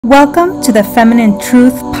Welcome to the Feminine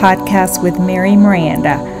Truth Podcast with Mary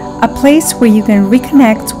Miranda, a place where you can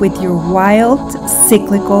reconnect with your wild,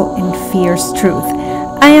 cyclical, and fierce truth.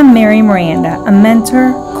 I am Mary Miranda, a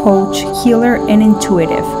mentor, coach, healer, and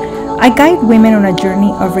intuitive. I guide women on a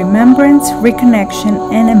journey of remembrance,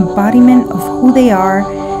 reconnection, and embodiment of who they are,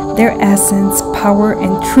 their essence, power,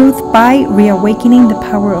 and truth by reawakening the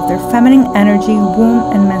power of their feminine energy,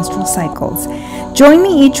 womb, and menstrual cycles. Join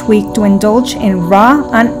me each week to indulge in raw,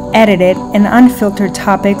 unedited, and unfiltered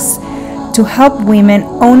topics to help women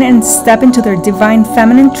own and step into their divine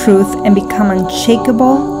feminine truth and become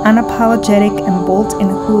unshakable, unapologetic, and bold in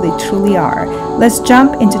who they truly are. Let's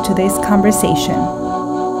jump into today's conversation.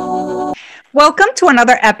 Welcome to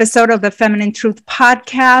another episode of the Feminine Truth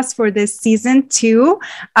Podcast for this season 2.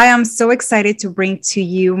 I am so excited to bring to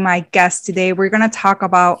you my guest today. We're going to talk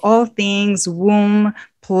about all things womb,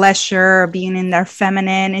 pleasure, being in their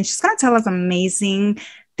feminine, and she's going to tell us amazing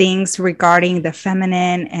things regarding the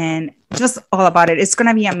feminine and just all about it. It's going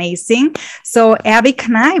to be amazing. So Abby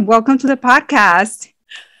Kneipp, welcome to the podcast.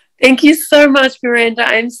 Thank you so much, Miranda.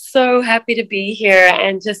 I'm so happy to be here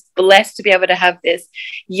and just blessed to be able to have this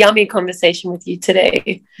yummy conversation with you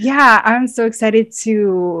today. Yeah, I'm so excited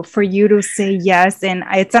for you to say yes. And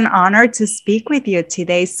it's an honor to speak with you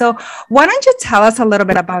today. So why don't you tell us a little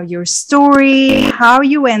bit about your story, how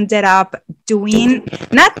you ended up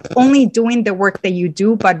not only doing the work that you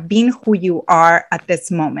do, but being who you are at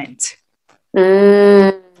this moment.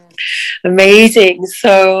 Amazing.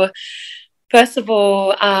 So first of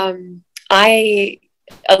all, a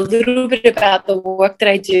little bit about the work that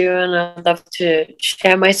I do, and I'd love to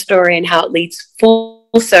share my story and how it leads full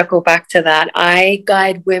circle back to that. I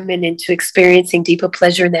guide women into experiencing deeper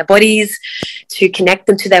pleasure in their bodies, to connect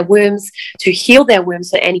them to their wombs, to heal their wombs,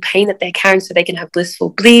 so any pain that they're carrying so they can have blissful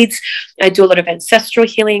bleeds. I do a lot of ancestral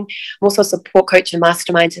healing. I'm also a support coach in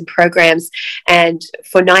masterminds and programs. And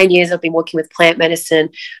for 9 years, I've been working with plant medicine.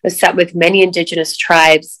 I've sat with many indigenous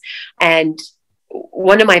tribes, and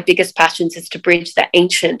one of my biggest passions is to bridge the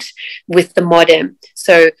ancient with the modern.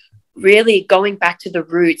 So really going back to the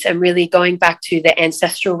roots and really going back to the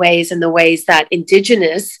ancestral ways and the ways that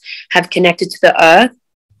indigenous have connected to the earth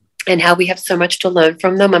and how we have so much to learn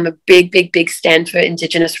from them. I'm a big stand for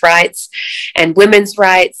indigenous rights and women's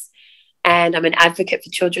rights. And I'm an advocate for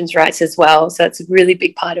children's rights as well. So it's a really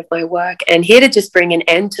big part of my work. And here to just bring an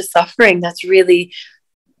end to suffering. That's really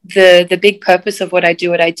the big purpose of what I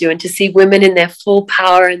do, and to see women in their full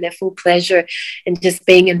power and their full pleasure and just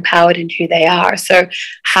being empowered in who they are. So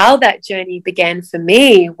how that journey began for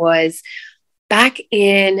me was back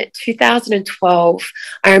in 2012.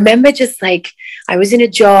 I remember just like I was in a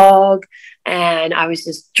jog and I was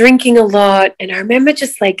just drinking a lot. And I remember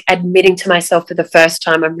just like admitting to myself for the first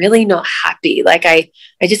time, I'm really not happy. Like I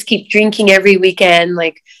just keep drinking every weekend.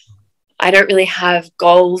 Like I don't really have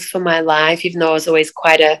goals for my life, even though I was always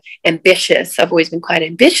ambitious. I've always been quite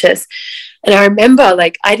ambitious. And I remember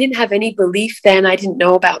like I didn't have any belief then. I didn't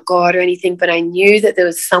know about God or anything, but I knew that there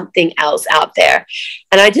was something else out there.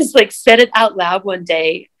 And I just like said it out loud one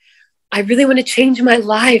day. I really want to change my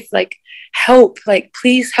life. Like help, like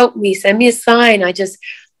please help me. Send me a sign.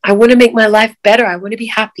 I want to make my life better. I want to be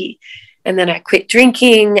happy. And then I quit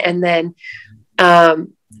drinking. And then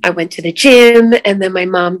I went to the gym. And then my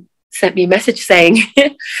mom sent me a message saying,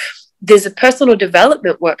 there's a personal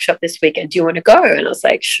development workshop this weekend. Do you want to go? And I was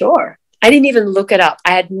like, sure. I didn't even look it up.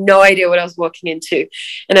 I had no idea what I was walking into.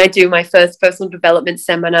 And I do my first personal development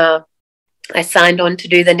seminar. I signed on to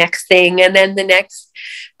do the next thing and then the next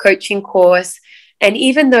coaching course. And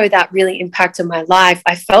even though that really impacted my life,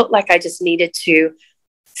 I felt like I just needed to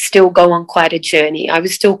still go on quite a journey. I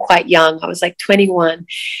was still quite young. I was like 21.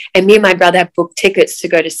 And me and my brother had booked tickets to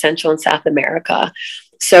go to Central and South America.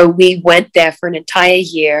 So we went there for an entire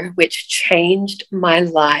year, which changed my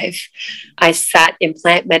life. I sat in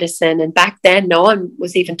plant medicine, and back then no one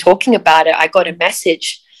was even talking about it. I got a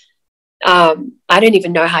message. I don't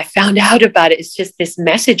even know how I found out about it. It's just this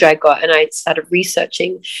message I got, and I started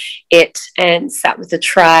researching it and sat with the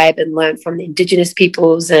tribe and learned from the indigenous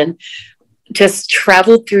peoples and just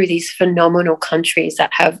traveled through these phenomenal countries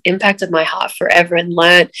that have impacted my heart forever and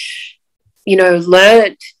learned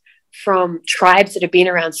from tribes that have been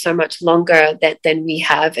around so much longer than we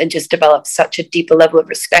have, and just developed such a deeper level of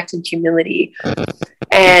respect and humility.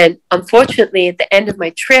 And unfortunately, at the end of my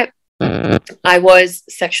trip, I was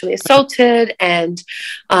sexually assaulted and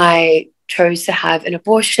I chose to have an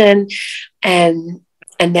abortion. And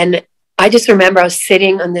then I just remember I was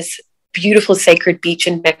sitting on this beautiful sacred beach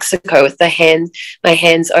in Mexico with my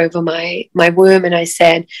hands over my womb. And I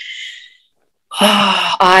said,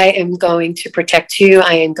 oh, I am going to protect you.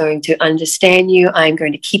 I am going to understand you. I am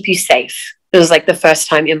going to keep you safe. It was like the first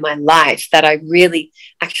time in my life that I really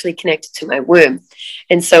actually connected to my womb.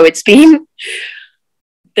 And so it's been,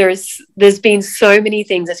 there's been so many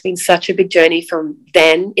things. It's been such a big journey from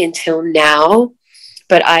then until now.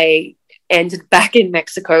 But I ended back in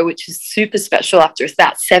Mexico, which is super special after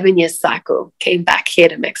that 7-year cycle, came back here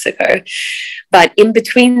to Mexico. But in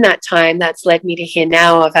between that time, that's led me to here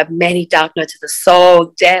now. I've had many dark nights of the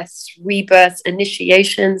soul, deaths, rebirths,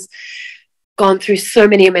 initiations, gone through so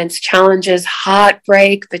many immense challenges,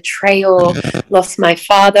 heartbreak, betrayal, lost my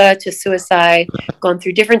father to suicide, gone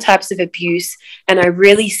through different types of abuse. And I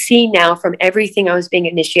really see now from everything I was being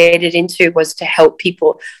initiated into was to help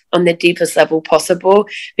people on the deepest level possible,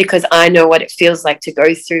 because I know what it feels like to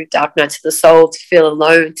go through dark nights of the soul, to feel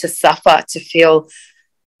alone, to suffer, to feel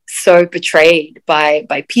so betrayed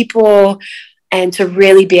by people, and to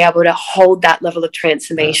really be able to hold that level of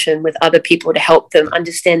transformation with other people to help them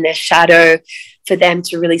understand their shadow, for them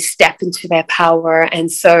to really step into their power. And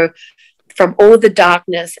so from all of the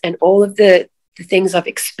darkness and all of the things I've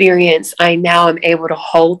experienced, I now am able to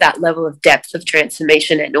hold that level of depth of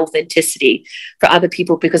transformation and authenticity for other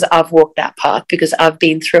people, because I've walked that path, because I've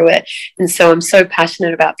been through it. And so I'm so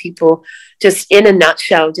passionate about people, just in a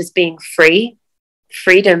nutshell, just being free.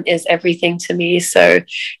 Freedom is everything to me. So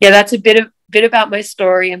yeah, that's a bit about my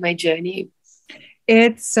story and my journey.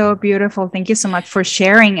 It's so beautiful. Thank you so much for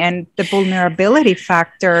sharing, and the vulnerability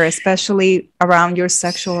factor, especially around your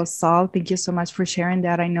sexual assault. Thank you so much for sharing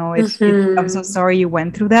that. I know I'm so sorry you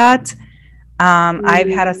went through that. I've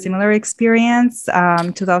had a similar experience,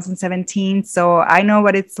 2017. So I know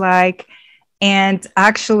what it's like. And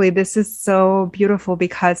actually, this is so beautiful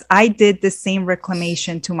because I did the same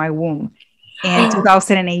reclamation to my womb in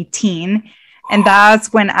 2018. And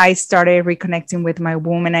that's when I started reconnecting with my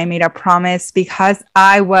womb. And I made a promise, because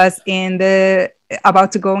I was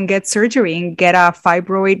about to go and get surgery and get a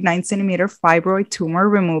 9-centimeter fibroid tumor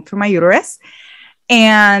removed from my uterus.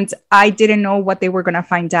 And I didn't know what they were going to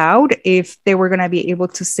find out, if they were going to be able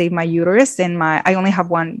to save my uterus. And I only have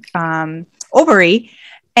one ovary.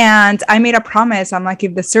 And I made a promise. I'm like,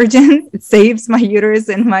 if the surgeon saves my uterus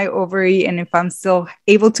and my ovary, and if I'm still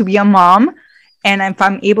able to be a mom, and if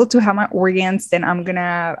I'm able to have my organs, then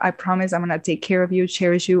I promise I'm going to take care of you,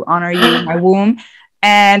 cherish you, honor you, my womb.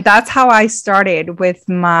 And that's how I started with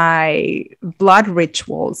my blood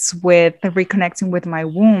rituals, with reconnecting with my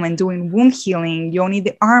womb and doing womb healing, yoni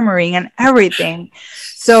the armoring and everything.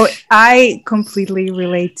 So I completely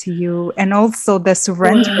relate to you. And also the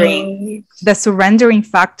surrendering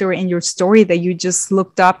factor in your story, that you just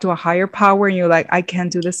looked up to a higher power and you're like, I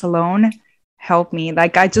can't do this alone. Help me.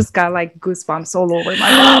 Like, I just got like goosebumps all over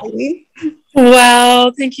my body.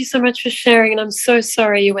 Wow. Thank you so much for sharing. And I'm so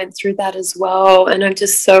sorry you went through that as well. And I'm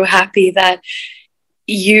just so happy that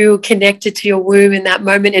you connected to your womb in that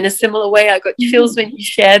moment in a similar way. I got chills when you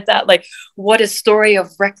shared that. Like, what a story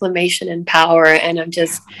of reclamation and power. And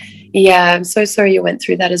I'm so sorry you went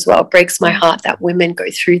through that as well. It breaks my heart that women go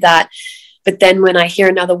through that. But then when I hear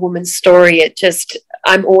another woman's story,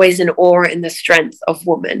 I'm always in awe in the strength of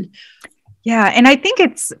women. Yeah. And I think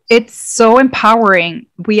it's so empowering,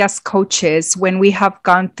 we as coaches, when we have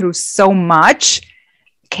gone through so much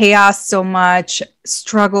chaos, so much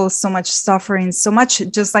struggle, so much suffering, so much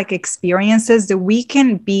just like experiences, that we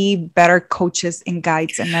can be better coaches and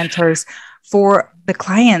guides and mentors for the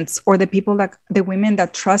clients or the women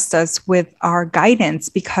that trust us with our guidance,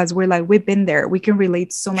 because we're like, we've been there. We can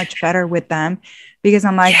relate so much better with them, because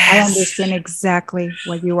I'm like, yes, I understand exactly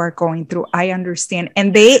what you are going through. I understand.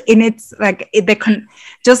 And it's like,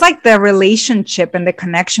 just like the relationship and the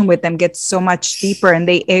connection with them gets so much deeper, and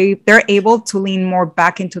they're able to lean more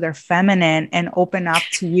back into their feminine and open up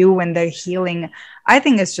to you and their healing. I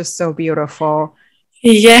think it's just so beautiful.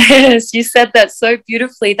 Yes, you said that so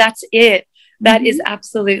beautifully. That's it. That is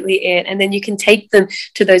absolutely it. And then you can take them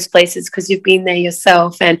to those places because you've been there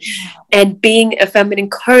yourself. And being a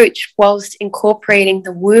feminine coach whilst incorporating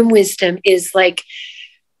the womb wisdom is like,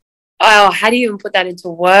 oh, how do you even put that into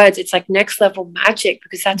words? It's like next level magic,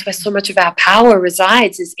 because that's where so much of our power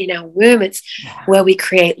resides, is in our womb. It's where we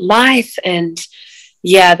create life. And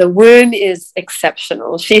yeah, the womb is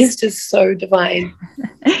exceptional. She's just so divine.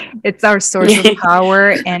 It's our source of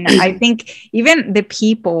power. And I think even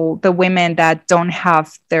the women that don't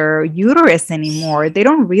have their uterus anymore, they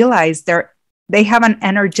don't realize they have an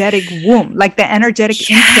energetic womb, like the energetic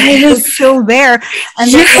is still there.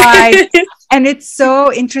 And and it's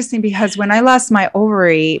so interesting, because when I lost my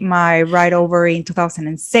right ovary in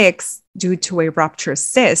 2006 due to a ruptured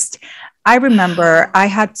cyst, I remember I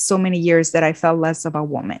had so many years that I felt less of a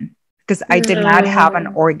woman, because I did not have an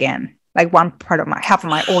organ, like one part of half of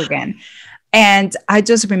my organ. And I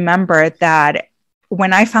just remember that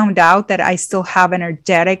when I found out that I still have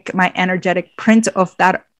my energetic print of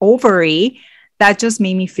that ovary, that just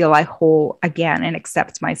made me feel like whole again and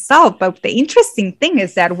accept myself. But the interesting thing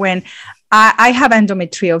is that when I have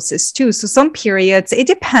endometriosis too. So some periods, it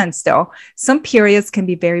depends though. Some periods can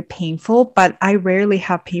be very painful, but I rarely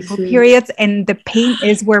have painful periods. And the pain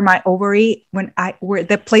is where my ovary, where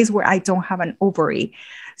the place where I don't have an ovary.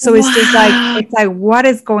 So it's just like, it's like, what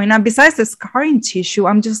is going on? Besides the scarring tissue,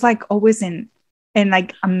 I'm just like always in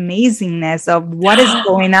like amazingness of what is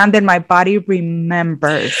going on that my body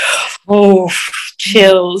remembers. Oh,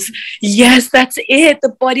 chills. Yes, that's it.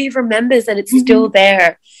 The body remembers and it's still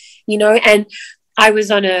there. You know, and I was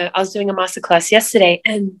doing a masterclass yesterday,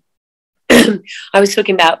 and I was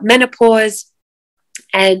talking about menopause.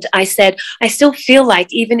 And I said, I still feel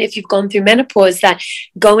like even if you've gone through menopause, that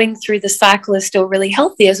going through the cycle is still really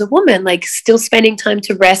healthy as a woman, like still spending time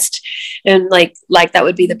to rest, and like that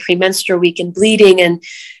would be the premenstrual week and bleeding, and,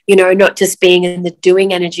 you know, not just being in the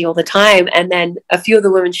doing energy all the time. And then a few of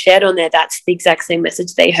the women shared on there, that's the exact same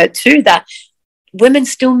message they heard too, that women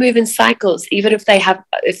still move in cycles, even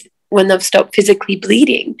if when they've stopped physically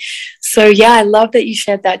bleeding. So yeah, I love that you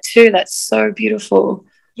shared that too. That's so beautiful.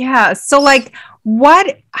 Yeah. So like,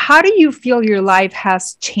 how do you feel your life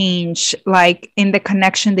has changed, like in the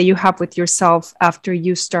connection that you have with yourself after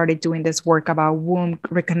you started doing this work about womb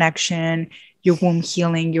reconnection, your womb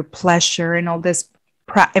healing, your pleasure, and all this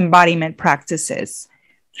embodiment practices?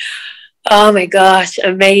 Oh my gosh,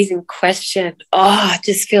 amazing question. Oh, it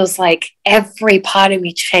just feels like every part of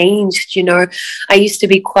me changed. You know, I used to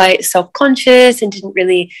be quite self-conscious and didn't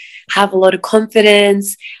really have a lot of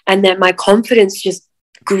confidence. And then my confidence just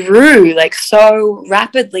grew like so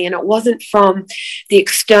rapidly, and it wasn't from the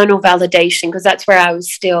external validation, because that's where I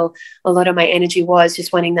was still, a lot of my energy was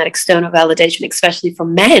just wanting that external validation, especially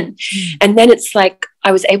from men. And then it's like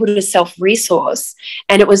I was able to self-resource,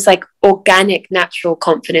 and it was like organic, natural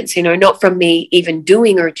confidence, you know, not from me even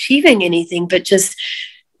doing or achieving anything, but just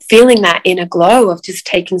feeling that inner glow of just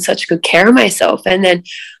taking such good care of myself. And then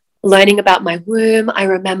learning about my womb. I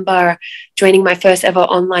remember joining my first ever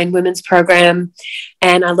online women's program,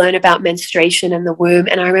 and I learned about menstruation and the womb.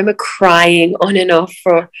 And I remember crying on and off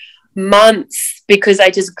for months because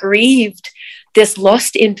I just grieved this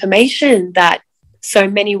lost information that so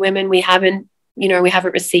many women, we haven't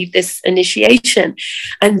received this initiation.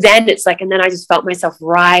 And then it's like, and then I just felt myself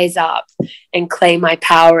rise up and claim my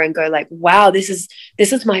power and go like, wow, this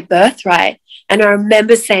is my birthright. And I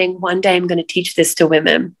remember saying, one day I'm going to teach this to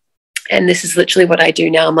women. And this is literally what I do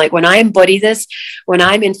now. I'm like, when I embody this, when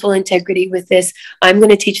I'm in full integrity with this, I'm going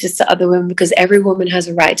to teach this to other women, because every woman has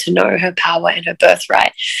a right to know her power and her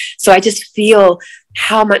birthright. So I just feel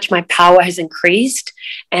how much my power has increased,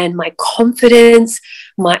 and my confidence,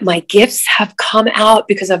 my gifts have come out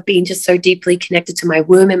because I've been just so deeply connected to my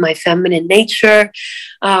womb and my feminine nature.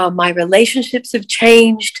 My relationships have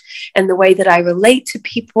changed, and the way that I relate to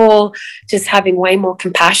people, just having way more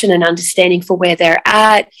compassion and understanding for where they're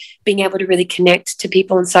at, being able to really connect to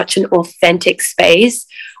people in such an authentic space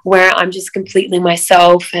where I'm just completely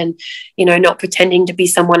myself, and, you know, not pretending to be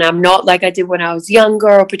someone I'm not, like I did when I was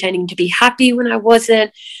younger, or pretending to be happy when I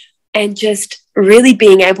wasn't, and just really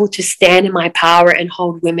being able to stand in my power and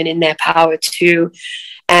hold women in their power too.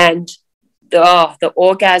 And the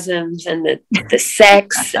orgasms and the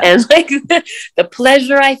sex and like the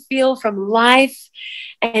pleasure I feel from life,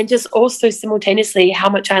 and just also simultaneously how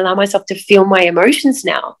much I allow myself to feel my emotions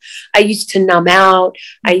now. I used to numb out,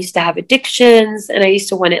 I used to have addictions, and I used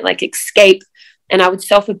to want to like escape, and I would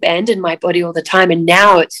self-abandon my body all the time. And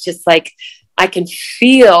now it's just like I can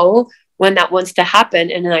feel when that wants to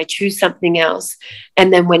happen, and then I choose something else.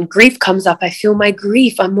 And then when grief comes up, I feel my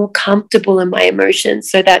grief. I'm more comfortable in my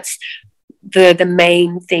emotions. So that's the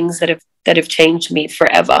main things that have changed me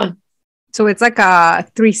forever. So it's like a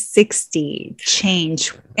 360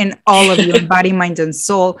 change in all of your body, mind, and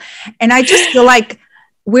soul. And I just feel like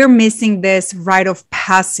we're missing this rite of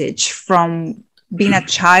passage from being a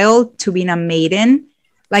child to being a maiden.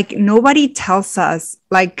 Like nobody tells us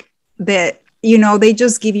like that, you know, they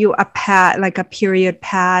just give you a pad, like a period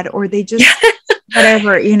pad, or they just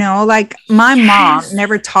whatever, you know, like my mom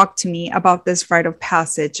never talked to me about this rite of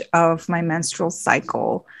passage of my menstrual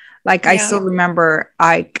cycle. Like I still remember,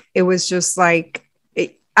 it was just like,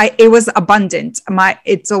 it was abundant.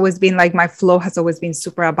 It's always been like, my flow has always been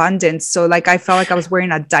super abundant. So like, I felt like I was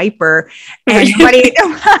wearing a diaper, and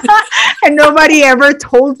nobody ever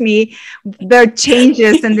told me the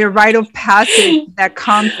changes and the rite of passage that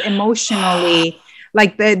comes emotionally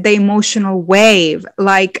like the emotional wave,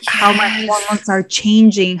 like how my hormones are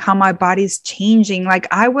changing, how my body's changing. Like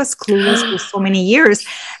I was clueless for so many years.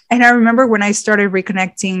 And I remember when I started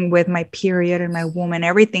reconnecting with my period and my womb and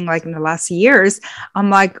everything, like in the last years, I'm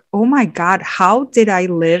like, oh my God, how did I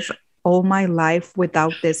live all my life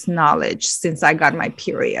without this knowledge since I got my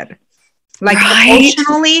period? Like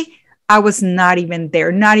emotionally, I was not even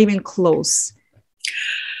there, not even close.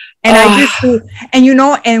 And I just, and you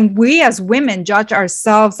know, and we as women judge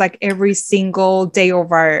ourselves like every single day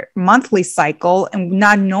of our monthly cycle, and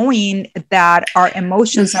not knowing that our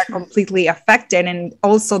emotions are completely affected. And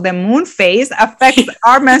also the moon phase affects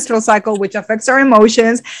our menstrual cycle, which affects our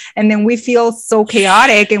emotions. And then we feel so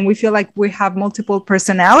chaotic and we feel like we have multiple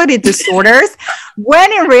personality disorders,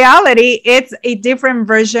 when in reality, it's a different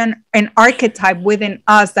version, an archetype within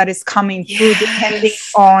us that is coming through depending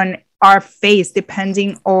on our face,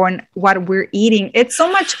 depending on what we're eating. It's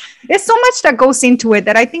so much that goes into it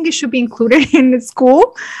that I think it should be included in the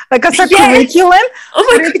school, like as a curriculum.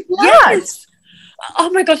 Oh my God, yes. Oh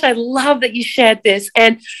my gosh, I love that you shared this.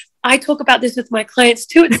 And I talk about this with my clients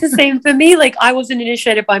too. It's the same for me. Like I wasn't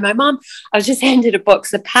initiated by my mom. I was just handed a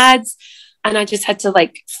box of pads and I just had to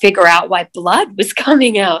like figure out why blood was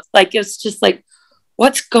coming out. Like it was just like,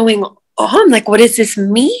 what's going on? Like, what does this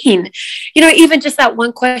mean? You know, even just that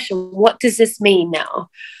one question, what does this mean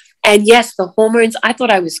now? And yes, the hormones, I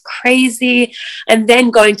thought I was crazy. And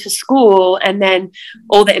then going to school and then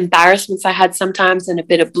all the embarrassments I had sometimes and a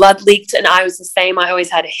bit of blood leaked. And I was the same. I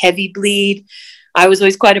always had a heavy bleed. I was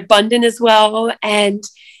always quite abundant as well. And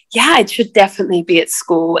yeah, it should definitely be at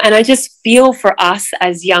school. And I just feel for us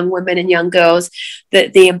as young women and young girls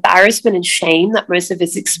that the embarrassment and shame that most of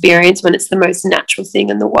us experience when it's the most natural thing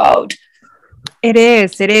in the world. It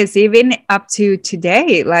is even up to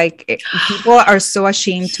today. Like people are so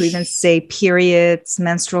ashamed to even say periods,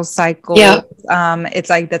 menstrual cycles. It's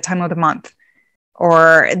like the time of the month,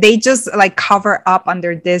 or they just like cover up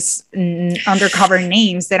under this undercover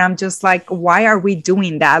names that I'm just like, why are we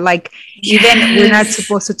doing that? Like even we're not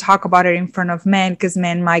supposed to talk about it in front of men because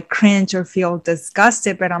men might cringe or feel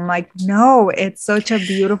disgusted, but I'm like, no, it's such a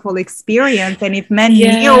beautiful experience. And if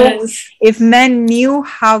men knew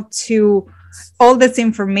how to all this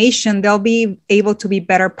information, they'll be able to be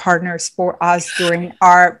better partners for us during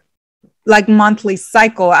our like monthly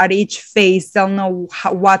cycle. At each phase, they'll know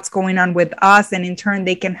what's going on with us, and in turn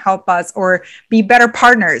they can help us or be better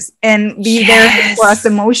partners and be there for us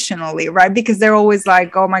emotionally, right? Because they're always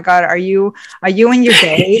like, oh my God, are you in your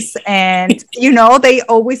days? And you know, they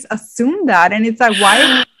always assume that, and it's like,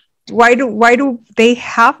 why do they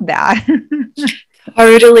have that?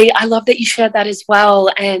 Totally. I love that you shared that as well.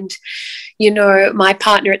 And you know, my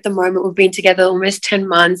partner at the moment, we've been together almost 10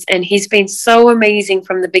 months and he's been so amazing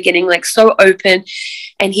from the beginning, like so open.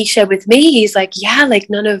 And he shared with me, he's like, yeah, like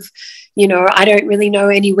none of, you know, I don't really know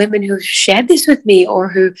any women who've shared this with me or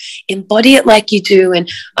who embody it like you do.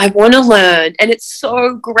 And I want to learn. And it's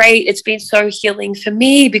so great. It's been so healing for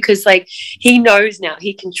me because like he knows now,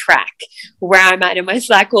 he can track where I'm at in my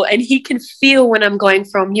cycle and he can feel when I'm going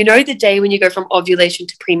from, you know, the day when you go from ovulation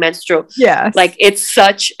to premenstrual. Yes. Like it's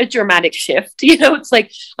such a dramatic shift. You know, it's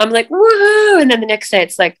like, I'm like, whoa. And then the next day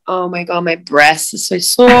it's like, oh my God, my breast is so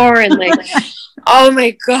sore. And like, oh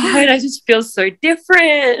my God, I just feel so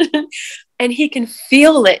different. And he can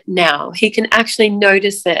feel it now. He can actually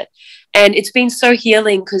notice it. And it's been so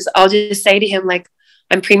healing because I'll just say to him, like,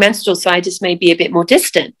 I'm premenstrual, so I just may be a bit more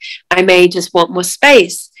distant. I may just want more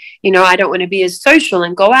space. You know, I don't want to be as social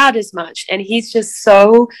and go out as much. And he's just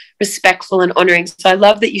so respectful and honoring. So I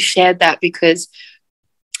love that you shared that because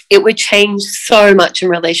it would change so much in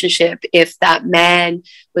relationship if that man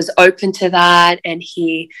was open to that and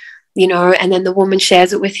he, you know, and then the woman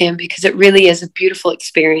shares it with him because it really is a beautiful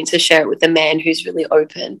experience to share it with a man who's really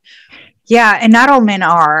open. Yeah. And not all men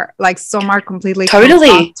are, like some are completely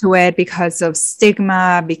to it because of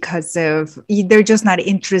stigma, because of they're just not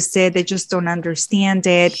interested. They just don't understand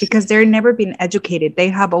it because they're never been educated. They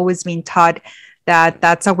have always been taught that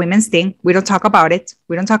that's a women's thing. We don't talk about it.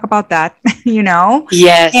 We don't talk about that, you know?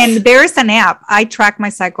 Yes. And there's an app. I track my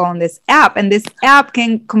cycle on this app, and this app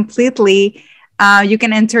can completely you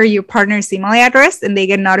can enter your partner's email address and they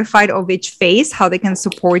get notified of each phase, how they can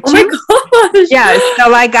support you. Oh my gosh. Yes. So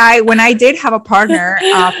like when I did have a partner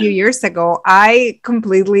a few years ago, I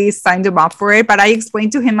completely signed him up for it, but I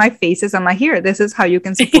explained to him my phases. I'm like, here, this is how you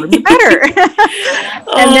can support me better.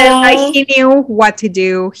 And then he knew what to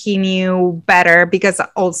do. He knew better because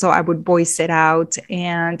also I would voice it out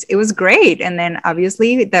and it was great. And then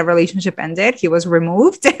obviously the relationship ended. He was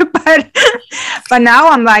removed, But now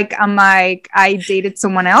I'm like, I dated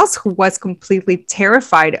someone else who was completely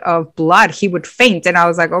terrified of blood. He would faint. And I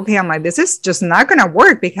was like, okay, I'm like, this is just not going to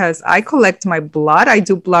work because I collect my blood. I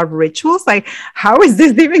do blood rituals. Like, how is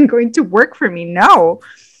this even going to work for me? No.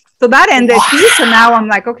 So that ended too. So now I'm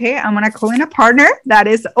like, okay, I'm going to call in a partner that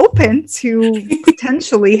is open to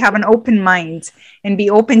potentially have an open mind and be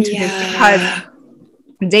open to this, because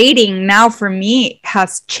dating now for me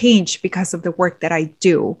has changed because of the work that I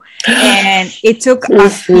do. And it took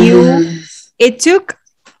it took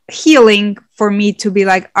healing for me to be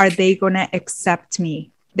like, are they going to accept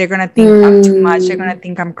me? They're going to think I'm too much. They're going to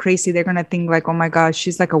think I'm crazy. They're going to think like, oh my gosh,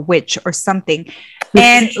 she's like a witch or something.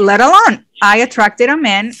 And let alone, I attracted a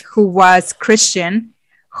man who was Christian,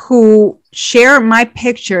 who shared my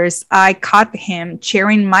pictures. I caught him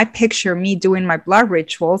sharing my picture, me doing my blood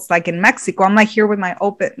rituals, like in Mexico. I'm like here with my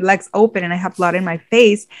legs open and I have blood in my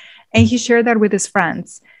face. And he shared that with his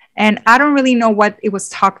friends. And I don't really know what it was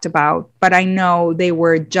talked about, but I know they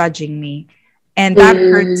were judging me. And that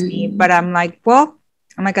hurts me. But I'm like, well,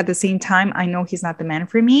 I'm like, at the same time, I know he's not the man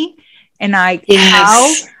for me. And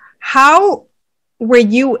how were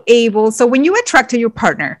you able? So when you attracted your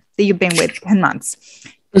partner that you've been with 10 months,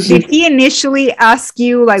 did he initially ask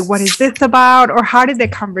you like, what is this about? Or how did the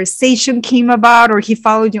conversation came about? Or he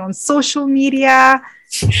followed you on social media?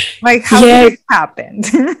 Like, how did it happen?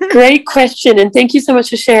 Great question. And thank you so much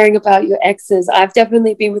for sharing about your exes. I've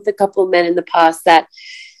definitely been with a couple of men in the past that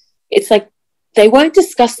it's like, they won't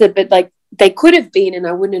discuss it, but like they could have been, and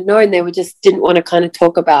I wouldn't have known. They just didn't want to kind of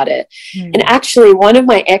talk about it. And actually one of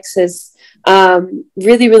my exes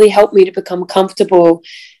really, really helped me to become comfortable.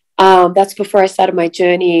 That's before I started my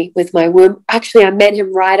journey with my womb. Actually, I met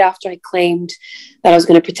him right after I claimed that I was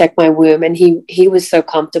going to protect my womb, and he was so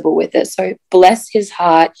comfortable with it. So bless his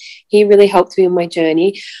heart. He really helped me in my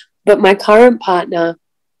journey. But my current partner,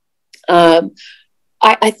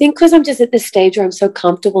 I think because I'm just at this stage where I'm so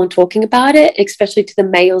comfortable in talking about it, especially to the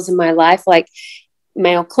males in my life, like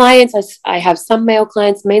male clients. I have some male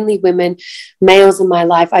clients, mainly women, males in my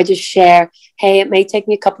life. I just share, hey, it may take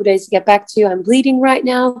me a couple of days to get back to you. I'm bleeding right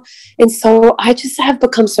now. And so I just have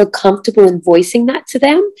become so comfortable in voicing that to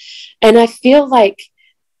them. And I feel like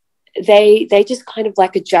they just kind of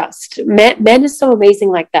like adjust. Men are so amazing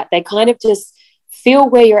like that. They kind of just feel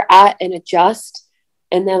where you're at and adjust.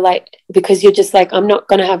 And they're like, because you're just like, I'm not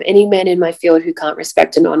going to have any men in my field who can't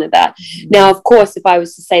respect and honor that. Now, of course, if I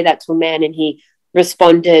was to say that to a man and he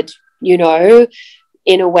responded, in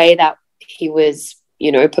a way that he was,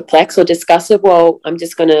 perplexed or disgusted, well, I'm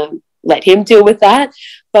just going to let him deal with that.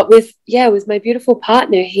 But with my beautiful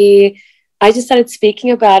partner, I just started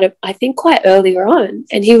speaking about it, I think quite earlier on.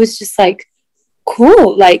 And he was just like,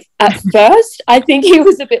 cool. Like at first, I think he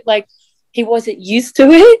was a bit like, he wasn't used to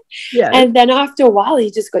it. Yeah. And then after a while, he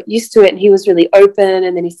just got used to it and he was really open.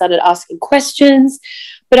 And then he started asking questions.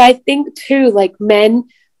 But I think too, like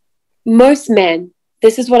most men,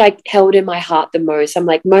 this is what I held in my heart the most. I'm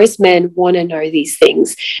like, most men want to know these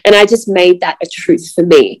things. And I just made that a truth for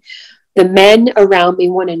me. The men around me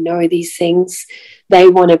want to know these things. They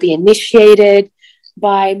want to be initiated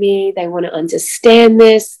by me. They want to understand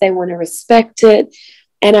this. They want to respect it.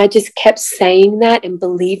 And I just kept saying that and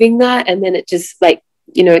believing that. And then it just like,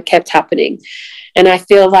 it kept happening. And I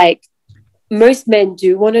feel like most men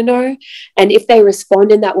do want to know. And if they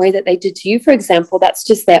respond in that way that they did to you, for example, that's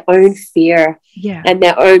just their own fear and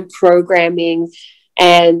their own programming.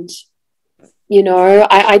 And,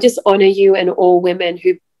 I just honor you and all women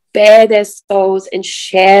who bare their souls and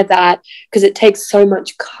share that, because it takes so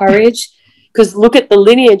much courage. Because look at the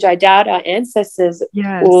lineage. I doubt our ancestors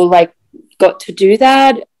all like got to do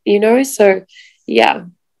that, so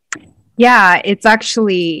it's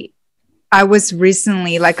actually, I was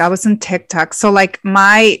recently, like I was on TikTok, so like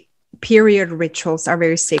my period rituals are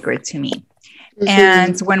very sacred to me.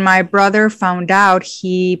 And when my brother found out,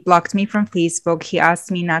 he blocked me from Facebook. He asked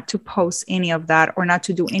me not to post any of that or not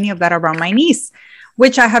to do any of that around my niece,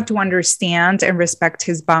 which I have to understand and respect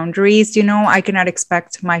his boundaries. I cannot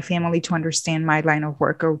expect my family to understand my line of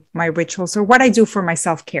work or my rituals or what I do for my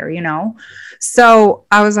self-care, So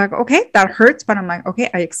I was like, okay, that hurts, but I'm like, okay,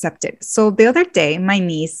 I accept it. So the other day, my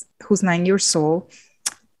niece, who's 9 years old,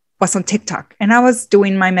 was on TikTok and I was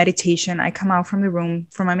doing my meditation. I come out from the room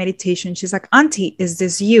for my meditation. She's like, Auntie, is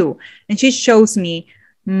this you? And she shows me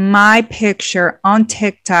my picture on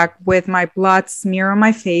TikTok with my blood smear on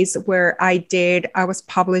my face where I was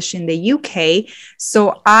published in the UK.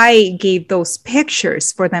 So I gave those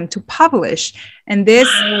pictures for them to publish. And this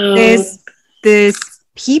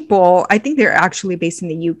people, I think they're actually based in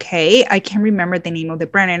the UK. I can't remember the name of the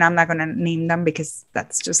brand, and I'm not going to name them because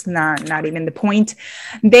that's just not even the point.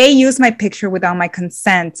 They used my picture without my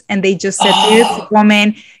consent, and they just said, this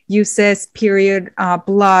woman uses period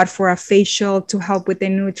blood for a facial to help with the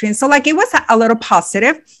nutrients. So like, it was a little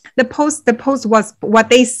positive. The post was, what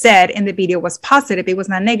they said in the video was positive. It was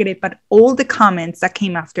not negative, but all the comments that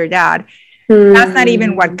came after that, that's not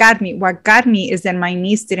even what got me. What got me is that my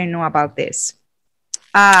niece didn't know about this.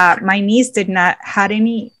 My niece did not had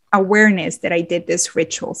any awareness that I did these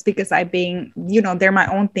rituals, because I've been, they're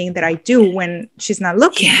my own thing that I do when she's not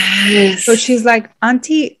looking. Yes. So she's like,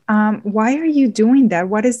 Auntie, why are you doing that?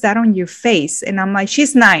 What is that on your face? And I'm like,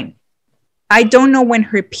 she's 9. I don't know when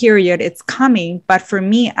her period is coming, but for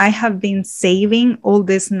me, I have been saving all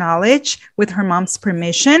this knowledge with her mom's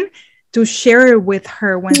permission to share it with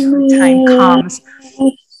her when her time comes.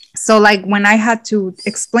 So like, when I had to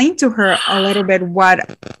explain to her a little bit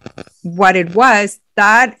what it was,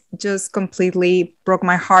 that just completely broke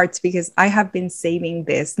my heart, because I have been saving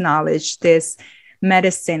this knowledge, this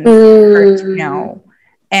medicine for her to know,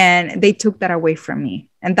 and they took that away from me.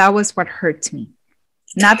 And that was what hurt me.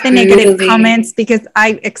 Not the negative comments, because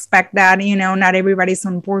I expect that, not everybody's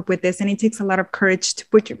on board with this. And it takes a lot of courage to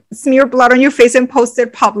smear blood on your face and post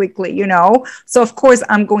it publicly, So of course,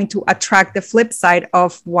 I'm going to attract the flip side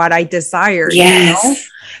of what I desire, Yes.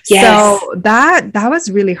 So that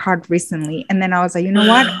was really hard recently. And then I was like, you know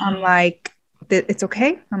what? I'm like, it's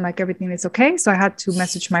okay. I'm like, everything is okay. So I had to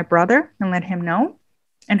message my brother and let him know.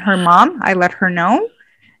 And her mom, I let her know.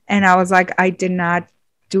 And I was like, I did not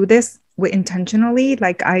do this intentionally.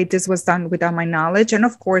 Like, this was done without my knowledge. And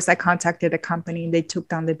of course, I contacted the company and they took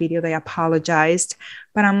down the video. They apologized.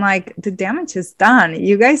 But I'm like, the damage is done.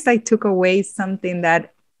 You guys took away something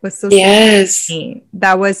that was so yes. to me.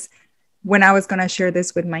 That was when I was going to share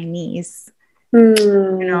this with my niece.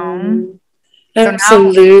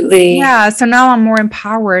 Absolutely. So now I'm more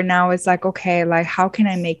empowered. Now it's like, okay, like, how can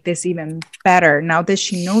I make this even better now that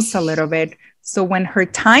she knows a little bit? So when her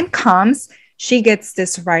time comes, she gets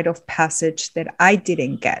this rite of passage that I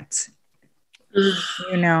didn't get,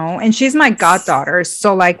 and she's my goddaughter.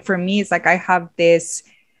 So like, for me, it's like, I have this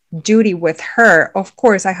duty with her. Of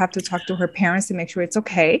course, I have to talk to her parents to make sure it's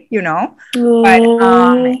okay, but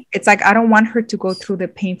it's like, I don't want her to go through the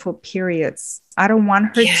painful periods. I don't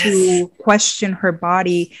want her to question her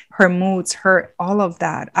body, her moods, all of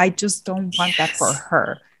that. I just don't want that for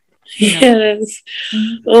her. Yes.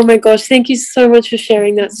 Oh my gosh, thank you so much for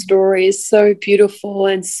sharing that story. It's so beautiful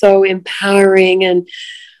and so empowering, and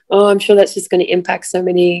I'm sure that's just going to impact so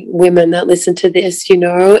many women that listen to this,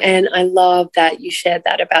 and I love that you shared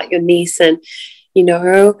that about your niece and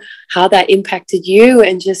how that impacted you.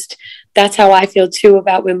 And just, that's how I feel too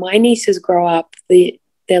about when my nieces grow up. They're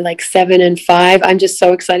like 7 and 5. I'm just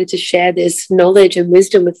so excited to share this knowledge and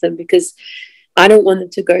wisdom with them, because I don't want them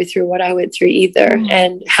to go through what I went through either.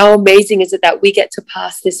 And how amazing is it that we get to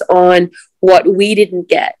pass this on, what we didn't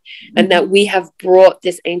get, and that we have brought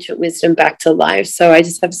this ancient wisdom back to life. So I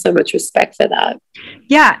just have so much respect for that.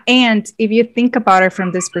 Yeah. And if you think about it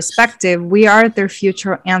from this perspective, we are their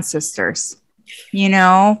future ancestors,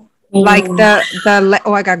 like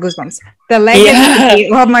I got goosebumps. The legacy,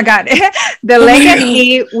 oh my God, the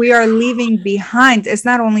legacy we are leaving behind is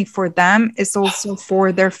not only for them, it's also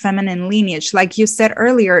for their feminine lineage. Like you said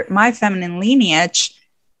earlier, my feminine lineage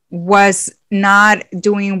was not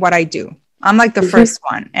doing what I do. I'm like the first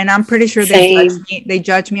one, and I'm pretty sure they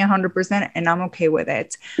judge me 100%, and I'm okay with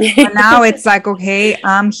it. But now it's like, okay,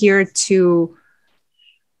 I'm here to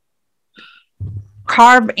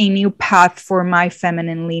carve a new path for my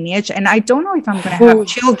feminine lineage. And I don't know if I'm going to have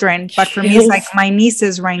children, but for me, it's like, my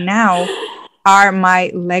nieces right now are my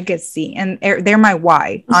legacy, and they're my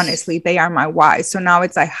why. Honestly, they are my why. So now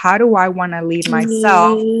it's like, how do I want to lead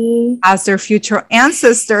myself as their future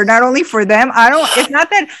ancestor? Not only for them, it's not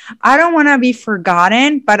that I don't want to be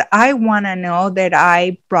forgotten, but I want to know that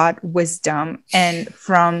I brought wisdom and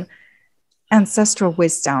from ancestral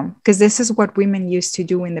wisdom, because this is what women used to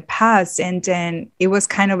do in the past, and then it was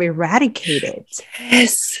kind of eradicated.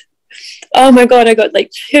 Yes. Oh my God, I got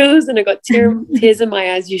like chills and I got tears in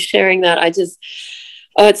my eyes, you sharing that.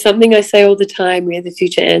 It's something I say all the time. We're the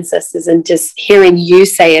future ancestors, and just hearing you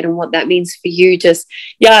say it and what that means for you,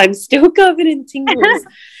 I'm still covered in tingles.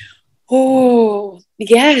 Oh,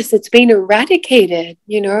 yes, it's been eradicated,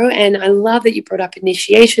 and I love that you brought up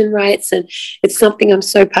initiation rites, and it's something I'm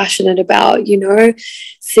so passionate about,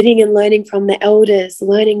 sitting and learning from the elders,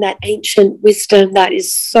 learning that ancient wisdom that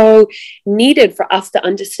is so needed for us to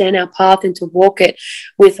understand our path and to walk it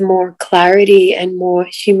with more clarity and more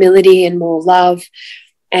humility and more love.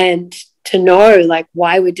 And to know like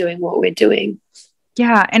why we're doing what we're doing.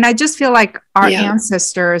 Yeah. And I just feel like our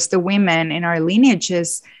ancestors, the women in our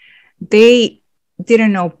lineages, they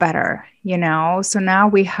didn't know better, you know? So now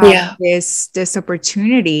we have this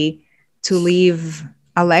opportunity to leave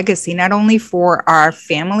a legacy, not only for our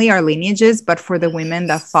family, our lineages, but for the women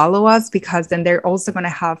that follow us, because then they're also going to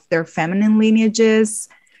have their feminine lineages,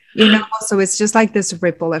 you know? So it's just like this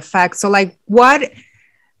ripple effect. So like what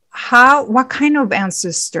kind of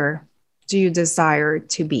ancestor do you desire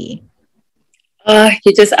to be?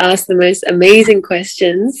 You just asked the most amazing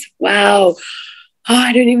questions. Wow.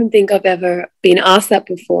 I don't even think I've ever been asked that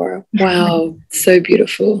before. Wow. So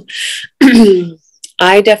beautiful.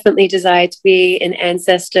 I definitely desire to be an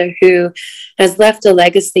ancestor who has left a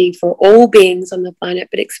legacy for all beings on the planet,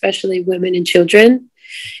 but especially women and children.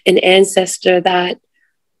 An ancestor that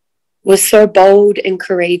was so bold and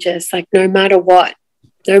courageous, like no matter what,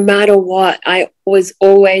 I was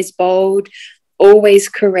always bold, always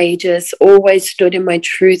courageous, always stood in my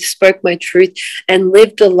truth, spoke my truth, and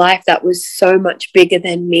lived a life that was so much bigger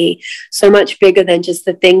than me, so much bigger than just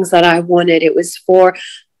the things that I wanted. It was for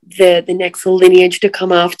the next lineage to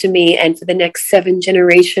come after me and for the next 7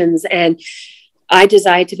 generations. And I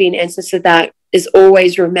desire to be an ancestor that is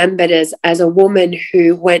always remembered as a woman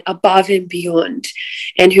who went above and beyond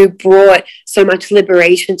and who brought so much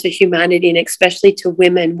liberation to humanity, and especially to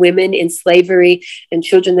women in slavery and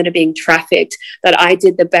children that are being trafficked, that I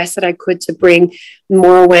did the best that I could to bring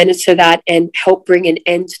more awareness to that and help bring an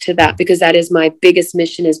end to that, because that is my biggest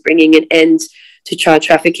mission, is bringing an end to child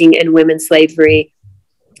trafficking and women's slavery.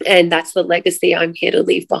 And that's the legacy I'm here to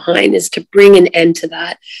leave behind, is to bring an end to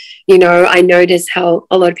that. You know, I notice how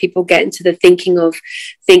a lot of people get into the thinking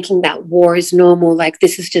that war is normal, like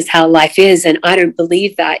this is just how life is. And I don't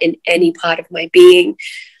believe that in any part of my being.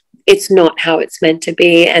 It's not how it's meant to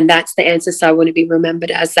be. And that's the ancestor I want to be remembered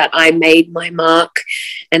as, that I made my mark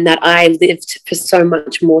and that I lived for so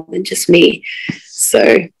much more than just me.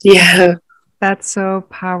 So, yeah. That's so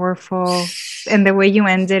powerful. And the way you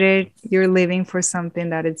ended it, you're living for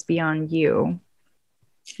something that is beyond you.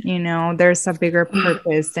 You know, there's a bigger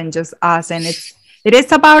purpose than just us. And it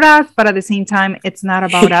is about us, but at the same time, it's not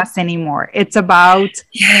about us anymore. It's about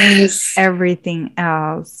everything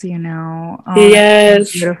else, you know.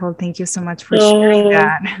 Yes. Beautiful. Thank you so much for sharing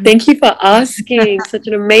that. Thank you for asking such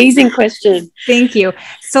an amazing question. Thank you.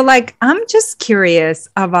 So like, I'm just curious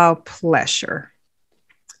about pleasure.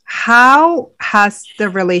 How has the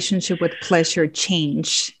relationship with pleasure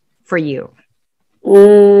changed for you?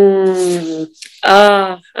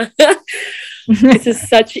 This is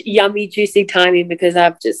such yummy, juicy timing, because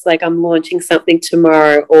I'm launching something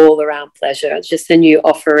tomorrow all around pleasure. It's just a new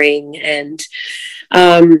offering. And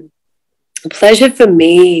pleasure for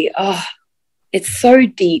me, it's so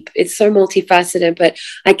deep. It's so multifaceted. But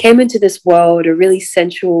I came into this world a really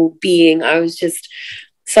sensual being. I was just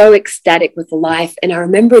so ecstatic with life. And I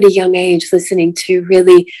remember at a young age listening to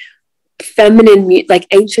really feminine, like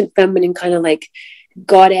ancient feminine kind of like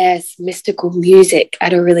goddess mystical music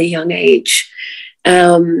at a really young age.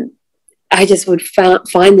 I just would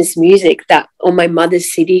find this music that on my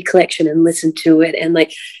mother's CD collection and listen to it. And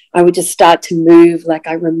like, I would just start to move like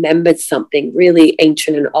I remembered something really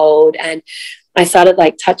ancient and old. And I started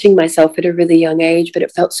like touching myself at a really young age, but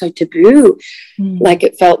it felt so taboo. Like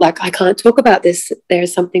it felt like I can't talk about this.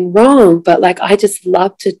 There's something wrong. But like, I just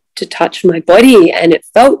loved to touch my body, and it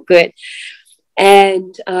felt good.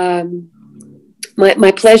 And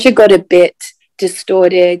my pleasure got a bit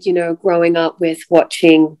distorted, you know, growing up with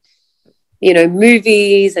watching, you know,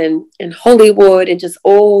 movies and Hollywood and just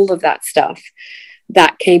all of that stuff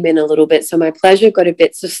that came in a little bit. So my pleasure got a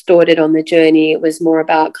bit distorted on the journey. It was more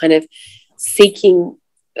about kind of seeking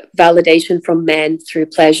validation from men through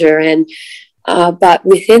pleasure. And but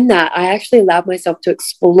within that, I actually allowed myself to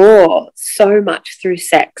explore so much through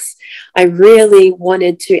sex. I really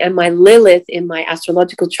wanted to, and my Lilith in my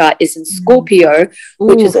astrological chart is in Scorpio,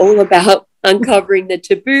 which is all about uncovering the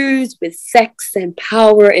taboos with sex and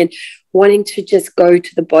power and wanting to just go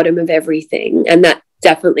to the bottom of everything. And that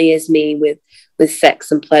definitely is me with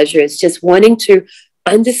sex and pleasure. It's just wanting to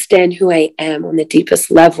understand who I am on the deepest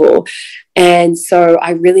level. And so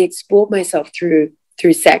I really explored myself through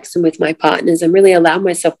sex and with my partners, and really allowed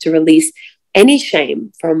myself to release any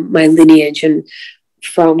shame from my lineage and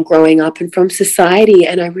from growing up and from society.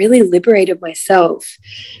 And I really liberated myself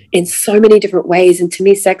in so many different ways. And to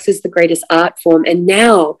me, sex is the greatest art form. And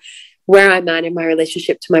now where I'm at in my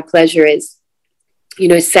relationship to my pleasure is, you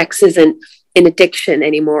know, sex isn't an addiction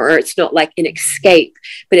anymore, or it's not like an escape,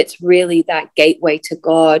 but it's really that gateway to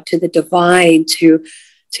God, to the divine, to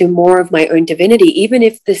to more of my own divinity, even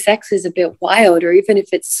if the sex is a bit wild, or even if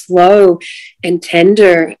it's slow and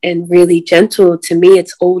tender and really gentle. To me,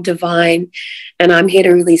 it's all divine. And I'm here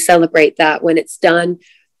to really celebrate that when it's done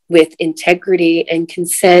with integrity and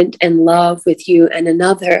consent and love with you and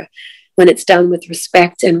another, when it's done with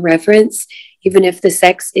respect and reverence, even if the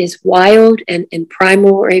sex is wild and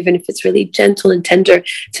primal, or even if it's really gentle and tender.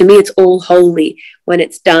 To me, it's all holy when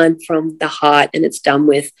it's done from the heart and it's done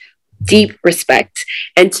with deep respect.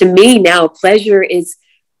 And to me now, pleasure is,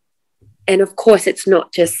 and of course it's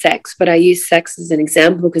not just sex, but I use sex as an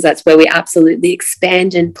example because that's where we absolutely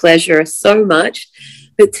expand in pleasure so much.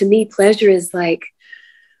 But to me, pleasure is like,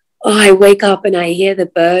 oh, I wake up and I hear the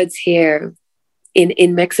birds here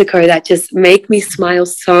in Mexico that just make me smile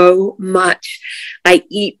so much. I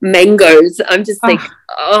eat mangoes. I'm just like,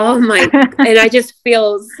 oh my, and I just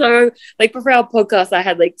feel so, like before our podcast, I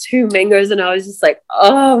had like 2 mangoes and I was just like,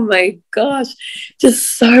 oh my gosh,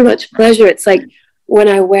 just so much pleasure. It's like when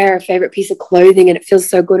I wear a favorite piece of clothing and it feels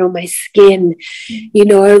so good on my skin, you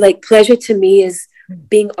know, like pleasure to me is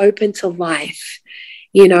being open to life,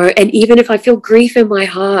 you know, and even if I feel grief in my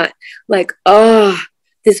heart, like, oh,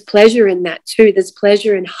 there's pleasure in that too. There's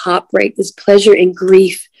pleasure in heartbreak. There's pleasure in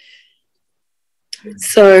grief.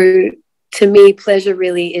 So to me, pleasure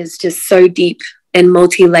really is just so deep and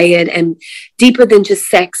multi-layered and deeper than just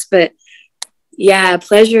sex. But yeah,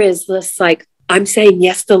 pleasure is just like, I'm saying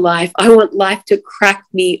yes to life. I want life to crack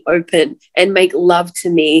me open and make love to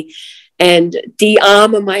me and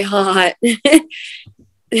de-armor my heart.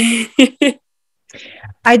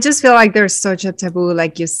 I just feel like there's such a taboo,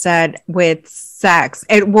 like you said, with sex,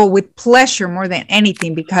 and well, with pleasure more than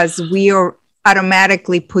anything, because we are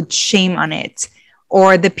automatically put shame on it,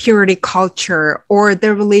 or the purity culture, or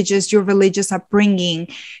your religious upbringing.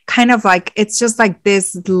 Kind of like, it's just like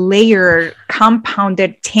this layer,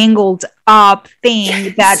 compounded, tangled up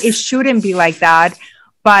thing that it shouldn't be like that.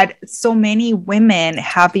 But so many women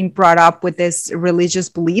have been brought up with this religious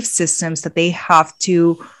belief systems that they have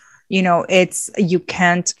to, you know, you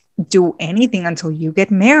can't do anything until you get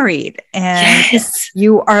married. And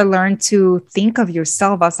you are learned to think of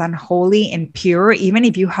yourself as unholy and pure, even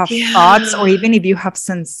if you have thoughts or even if you have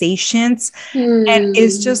sensations. And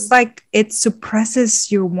it's just like, it suppresses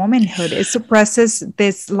your womanhood. It suppresses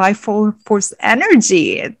this life force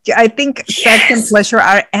energy. I think sex and pleasure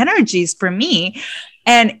are energies for me.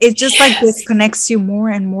 And it just like disconnects you more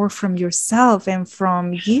and more from yourself and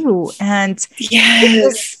from you. And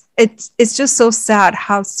it's just so sad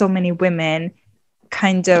how so many women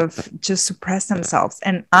kind of just suppress themselves,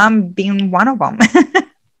 and I'm being one of them.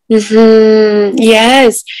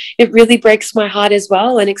 Yes, it really breaks my heart as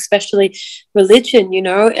well, and especially religion, you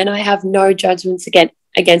know, and I have no judgments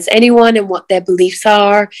against anyone and what their beliefs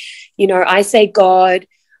are. You know, I say God,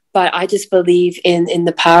 but I just believe in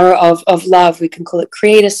the power of love. We can call it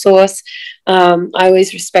creator, source. I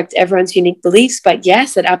always respect everyone's unique beliefs, but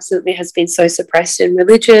yes, it absolutely has been so suppressed in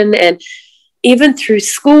religion and even through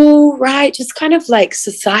school, right? Just kind of like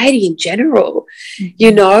society in general,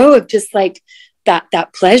 you know, of just like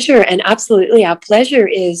that pleasure. And absolutely, our pleasure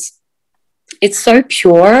it's so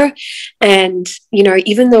pure. And, you know,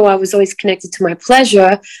 even though I was always connected to my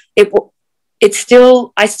pleasure, I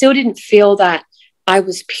still didn't feel that I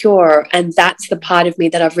was pure. And that's the part of me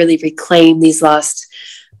that I've really reclaimed these last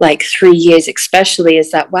like 3 years, especially,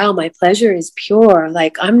 is that, wow, my pleasure is pure.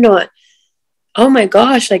 Like, I'm not, oh my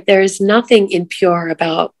gosh, like there is nothing impure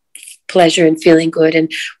about pleasure and feeling good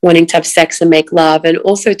and wanting to have sex and make love. And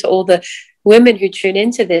also to all the women who tune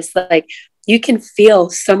into this, like, you can feel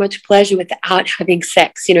so much pleasure without having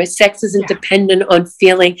sex. You know, sex isn't dependent on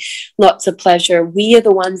feeling lots of pleasure. We are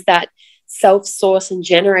the ones that self-source and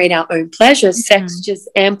generate our own pleasure. Sex just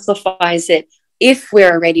amplifies it if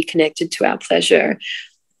we're already connected to our pleasure.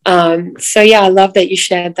 So yeah, I love that you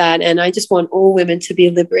shared that. And I just want all women to be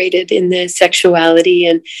liberated in their sexuality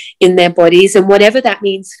and in their bodies, and whatever that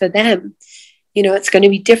means for them. You know, it's going to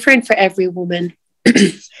be different for every woman.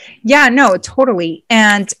 Yeah, no, totally.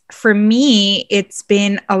 And for me, it's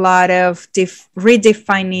been a lot of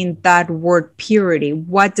redefining that word purity.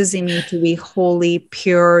 What does it mean to be holy,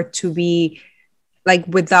 pure, to be like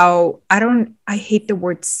without, I hate the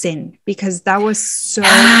word sin, because that was so,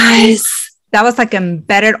 that was like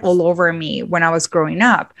embedded all over me when I was growing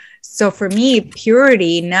up. So for me,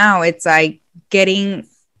 purity now, it's like getting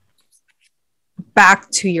back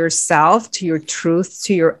to yourself, to your truth,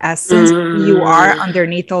 to your essence. You are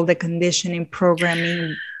underneath all the conditioning,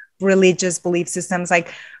 programming, religious belief systems.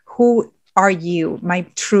 Like, who are you? My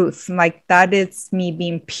truth, like that is me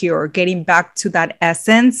being pure, getting back to that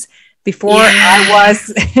essence. Before I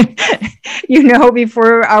was, you know,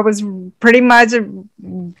 before I was pretty much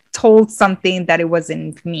told something that it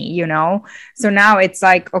wasn't me, you know? So now it's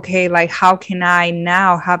like, okay, like how can I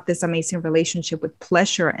now have this amazing relationship with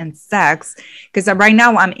pleasure and sex? Because right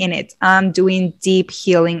now I'm in it. I'm doing deep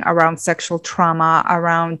healing around sexual trauma,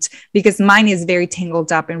 around, because mine is very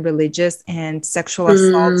tangled up in religious and sexual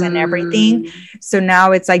assault and everything. So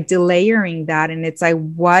now it's like delayering that. And it's like,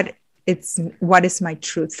 what is my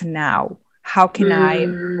truth now? How can I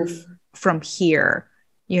move from here,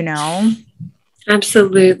 you know?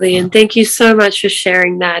 Absolutely. And thank you so much for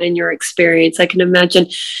sharing that and your experience. I can imagine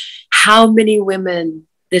how many women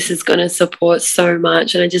this is going to support so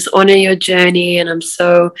much. And I just honor your journey. And I'm just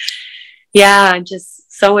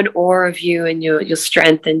so in awe of you and your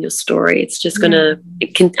strength and your story. It's just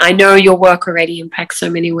I know your work already impacts so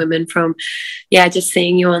many women from, just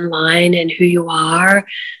seeing you online and who you are.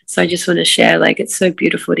 So I just want to share, like, it's so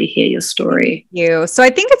beautiful to hear your story. Thank you. So I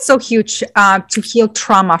think it's so huge to heal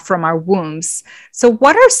trauma from our wombs. So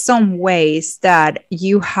what are some ways that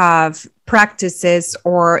you have practices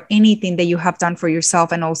or anything that you have done for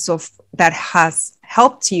yourself and also that has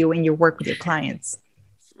helped you in your work with your clients?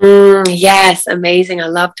 Yes, amazing. I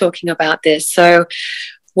love talking about this. So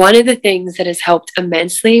one of the things that has helped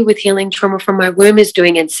immensely with healing trauma from my womb is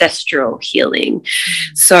doing ancestral healing.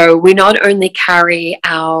 So we not only carry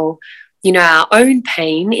our own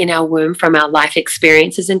pain in our womb from our life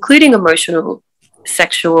experiences, including emotional,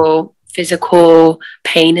 sexual, physical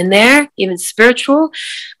pain in there, even spiritual,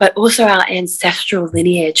 but also our ancestral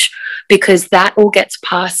lineage, because that all gets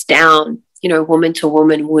passed down, woman to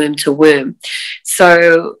woman, womb to womb.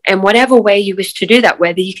 So, and whatever way you wish to do that,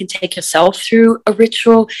 whether you can take yourself through a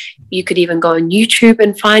ritual, you could even go on YouTube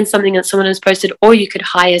and find something that someone has posted, or you could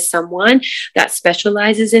hire someone that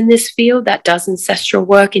specializes in this field, that does ancestral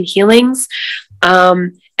work and healings,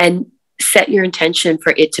 and set your intention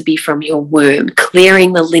for it to be from your womb,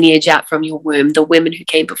 clearing the lineage out from your womb, the women who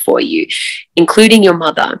came before you, including your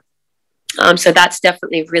mother. So that's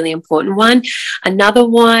definitely a really important one. Another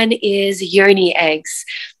one is yoni eggs.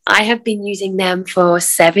 I have been using them for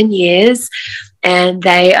 7 years, and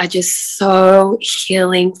they are just so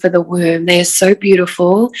healing for the womb. They are so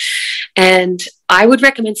beautiful. And I would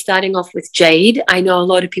recommend starting off with jade. I know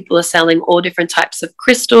a lot of people are selling all different types of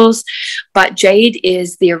crystals, but jade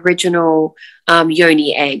is the original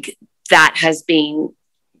yoni egg that has been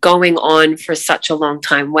going on for such a long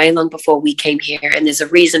time, way long before we came here. And there's a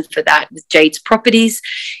reason for that. With jade's properties,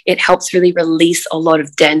 it helps really release a lot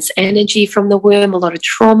of dense energy from the womb, a lot of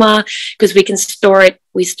trauma, because we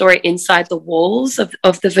store it inside the walls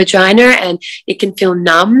of the vagina, and it can feel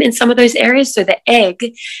numb in some of those areas. So the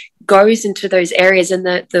egg goes into those areas, and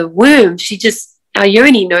the womb, our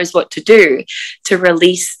yoni knows what to do to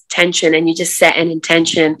release tension. And you just set an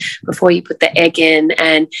intention before you put the egg in,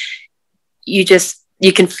 and you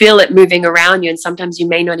can feel it moving around you, and sometimes you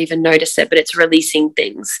may not even notice it, but it's releasing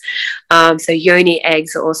things. So yoni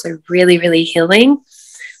eggs are also really, really healing.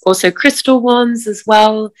 Also crystal ones as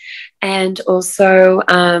well, and also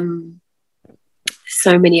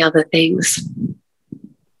so many other things.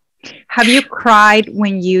 Have you cried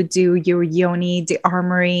when you do your yoni, the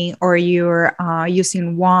armory, or you're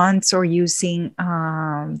using wands or using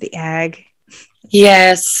the egg?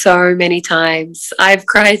 Yes, so many times. I've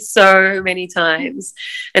cried so many times,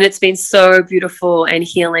 and it's been so beautiful and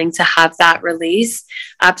healing to have that release.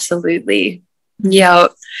 Absolutely. Yeah.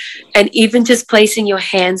 And even just placing your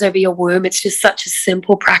hands over your womb, it's just such a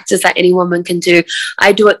simple practice that any woman can do.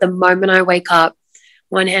 I do it the moment I wake up,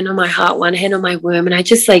 one hand on my heart, one hand on my womb, and I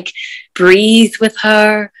just breathe with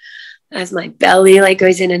her as my belly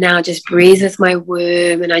goes in and out. Just breathe with my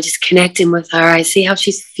womb, and I just connect in with her. I see how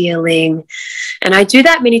she's feeling. And I do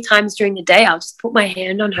that many times during the day. I'll just put my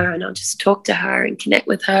hand on her and I'll just talk to her and connect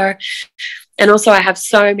with her. And also I have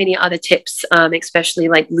so many other tips, especially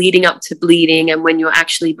leading up to bleeding and when you're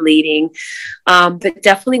actually bleeding. But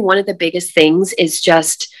definitely one of the biggest things is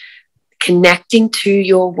just connecting to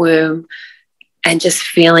your womb and just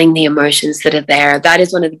feeling the emotions that are there. That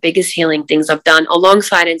is one of the biggest healing things I've done,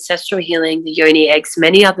 alongside ancestral healing, the yoni eggs,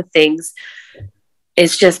 many other things.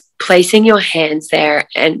 It's just placing your hands there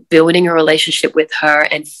and building a relationship with her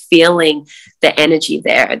and feeling the energy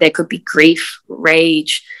there. There could be grief,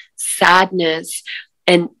 rage, sadness,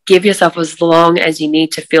 and give yourself as long as you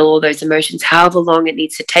need to feel all those emotions, however long it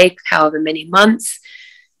needs to take, however many months.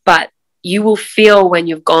 But you will feel when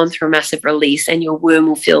you've gone through a massive release, and your womb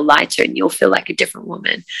will feel lighter and you'll feel like a different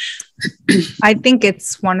woman. I think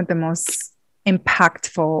it's one of the most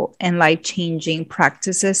impactful and life-changing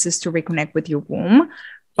practices is to reconnect with your womb.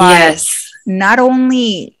 But yes, not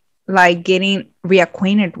only getting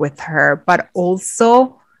reacquainted with her, but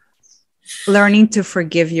also learning to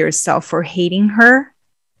forgive yourself for hating her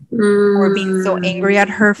or being so angry at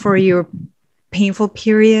her for your painful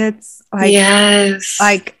periods, yes,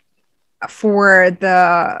 like for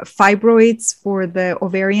the fibroids, for the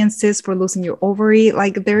ovarian cysts, for losing your ovary.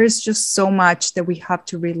 Like there is just so much that we have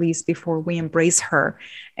to release before we embrace her.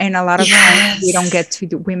 And a lot of times we don't get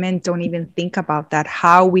to, women don't even think about that,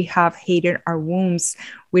 how we have hated our wombs.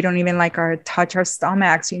 We don't even like touch our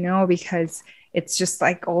stomachs, you know, because it's just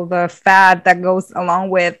like all the fat that goes along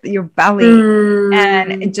with your belly.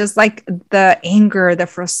 And it just like the anger, the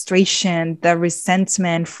frustration, the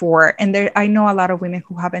resentment for, and there, I know a lot of women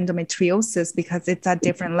who have endometriosis because it's at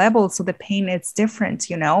different levels. So the pain is different,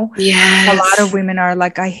 you know. yes. A lot of women are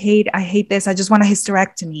like, I hate this. I just want a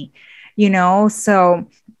hysterectomy, you know? So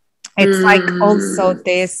it's like also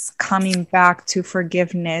this coming back to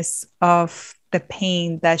forgiveness of the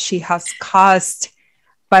pain that she has caused.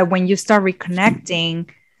 But when you start reconnecting,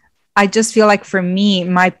 I just feel like for me,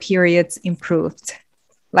 my periods improved.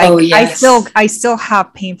 Like I still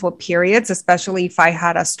have painful periods, especially if I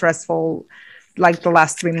had a stressful, like the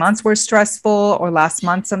last 3 months were stressful, or last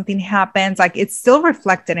month something happens. Like it's still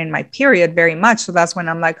reflected in my period very much. So that's when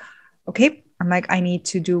I'm like, okay, I'm like, I need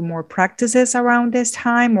to do more practices around this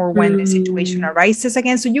time, or when the situation arises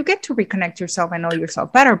again. So you get to reconnect yourself and know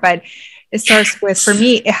yourself better. But it starts with, for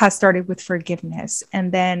me, it has started with forgiveness.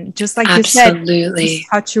 And then just like you said, just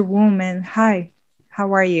touch your womb and, hi,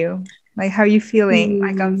 how are you? Like, how are you feeling?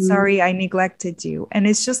 Like, I'm sorry I neglected you. And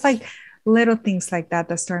it's just like little things like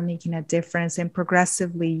that start making a difference. And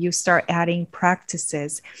progressively you start adding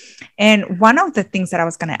practices. And one of the things that I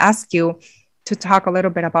was going to ask you to talk a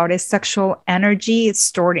little bit about is sexual energy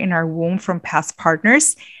stored in our womb from past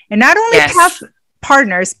partners. And not only past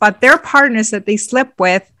partners, but their partners that they slept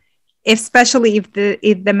with, especially if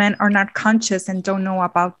the men are not conscious and don't know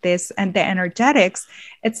about this and the energetics.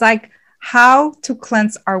 It's like how to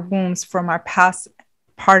cleanse our wombs from our past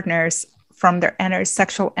partners, from their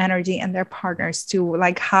sexual energy and their partners too.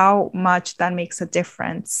 Like how much that makes a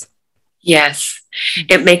difference. Yes,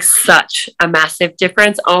 it makes such a massive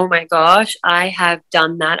difference. Oh my gosh, I have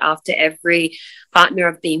done that after every partner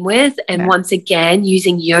I've been with. And once again,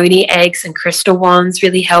 using yoni eggs and crystal wands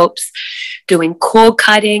really helps. Doing cord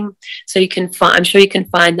cutting. So you can find, I'm sure you can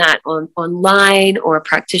find that online, or a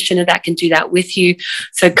practitioner that can do that with you.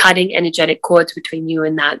 So cutting energetic cords between you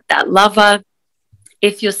and that lover.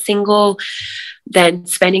 If you're single, then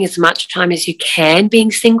spending as much time as you can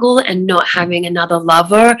being single and not having another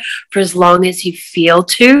lover for as long as you feel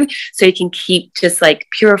to, so you can keep just like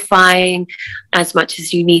purifying as much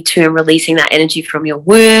as you need to and releasing that energy from your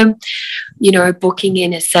womb. You know, booking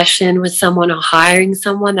in a session with someone or hiring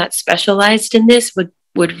someone that's specialized in this would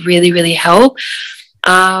really, really help.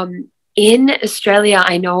 In Australia,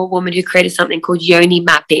 I know a woman who created something called yoni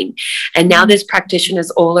mapping, and now there's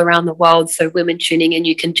practitioners all around the world. So women tuning in,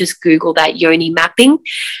 you can just Google that, yoni mapping.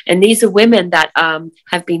 And these are women that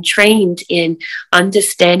have been trained in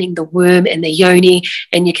understanding the womb and the yoni,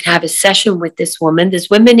 and you can have a session with this woman. There's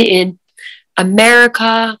women in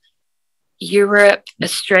America, Europe,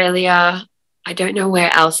 Australia, I don't know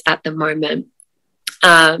where else at the moment.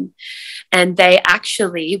 And they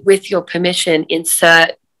actually, with your permission,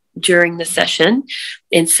 during the session,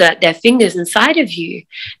 insert their fingers inside of you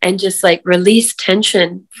and just like release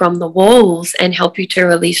tension from the walls and help you to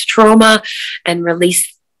release trauma and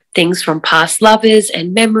release things from past lovers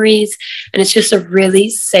and memories. And it's just a really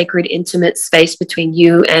sacred, intimate space between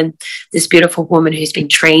you and this beautiful woman who's been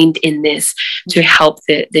trained in this to help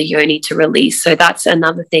the yoni to release. So that's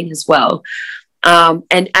another thing as well.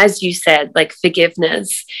 And as you said, like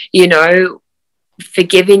forgiveness, you know,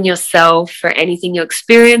 forgiving yourself for anything you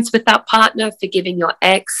experience with that partner, forgiving your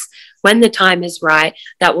ex when the time is right,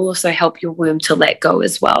 that will also help your womb to let go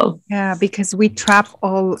as well. Yeah, because we trap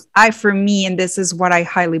for me, and this is what I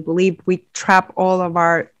highly believe, we trap all of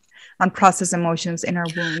our unprocessed emotions in our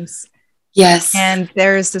wombs. Yes. And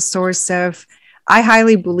there's the source of, I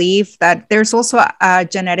highly believe that there's also a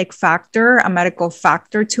genetic factor, a medical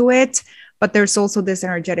factor to it. But there's also this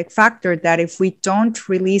energetic factor that if we don't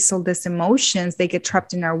release all these emotions, they get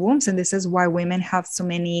trapped in our wombs. And this is why women have so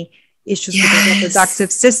many issues with the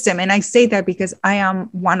reproductive system. And I say that because I am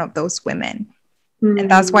one of those women. And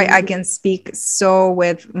that's why I can speak so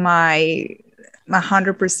with my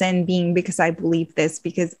 100% being, because I believe this,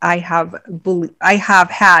 because I have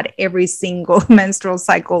had every single menstrual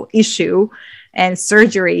cycle issue and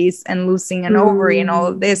surgeries and losing an ovary and all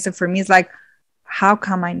of this. So for me, it's like, how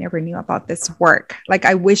come I never knew about this work? Like,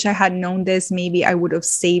 I wish I had known this. Maybe I would have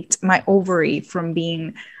saved my ovary from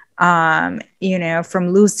being, from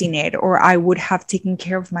losing it, or I would have taken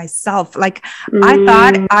care of myself. Like, I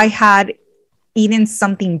thought I had eaten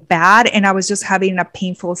something bad and I was just having a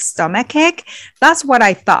painful stomach ache. That's what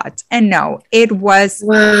I thought. And no, it was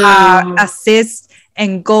a cyst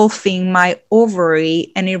engulfing my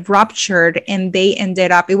ovary and it ruptured, and they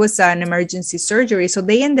ended up, it was an emergency surgery. So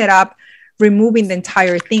they ended up removing the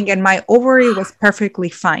entire thing, and my ovary was perfectly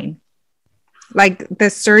fine. Like the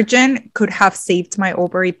surgeon could have saved my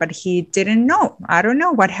ovary, but he didn't know. I don't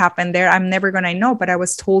know what happened there. I'm never going to know. But I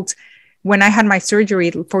was told when I had my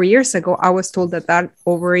surgery 4 years ago, I was told that that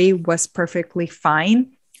ovary was perfectly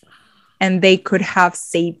fine and they could have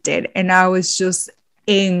saved it. And I was just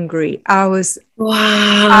angry. I was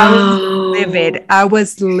livid. I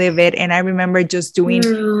was livid. And I remember just doing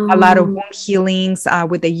a lot of wound healings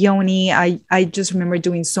with the yoni. I just remember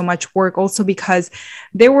doing so much work also because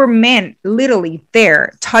there were men literally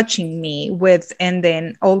there touching me with, and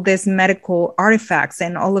then all this medical artifacts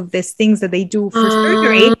and all of these things that they do for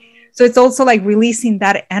surgery. So it's also like releasing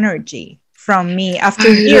that energy from me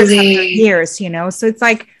after years, you know? So it's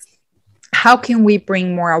like, how can we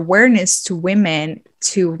bring more awareness to women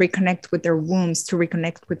to reconnect with their wombs, to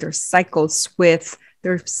reconnect with their cycles, with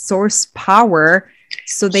their source power,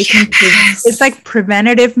 so they can, it's like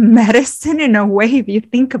preventative medicine in a way, if you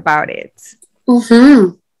think about it.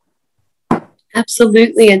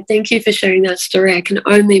 Absolutely. And thank you for sharing that story. I can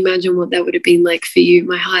only imagine what that would have been like for you.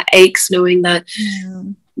 My heart aches knowing that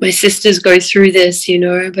my sisters go through this, you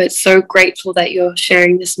know, but so grateful that you're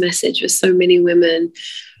sharing this message with so many women.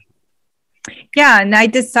 Yeah, and I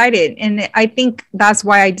decided, and I think that's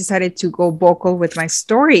why I decided to go vocal with my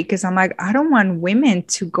story, because I'm like, I don't want women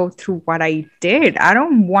to go through what I did. I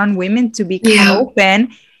don't want women to be cut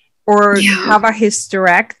open or have a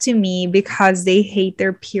hysterectomy because they hate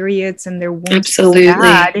their periods and their wounds so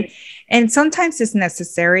bad. And sometimes it's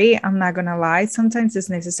necessary. I'm not going to lie. Sometimes it's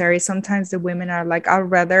necessary. Sometimes the women are like, I'd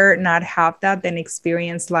rather not have that than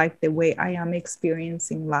experience life the way I am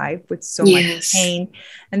experiencing life with so much pain.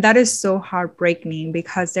 And that is so heartbreaking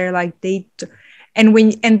because they're like,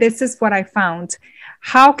 and this is what I found.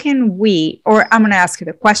 How can we, or I'm going to ask you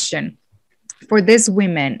the question, for these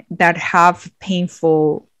women that have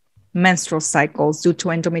painful menstrual cycles due to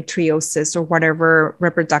endometriosis or whatever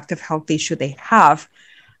reproductive health issue they have,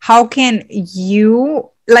 how can you,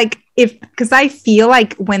 like, because I feel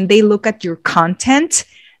like when they look at your content,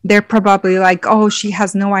 they're probably like, oh, she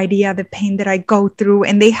has no idea the pain that I go through.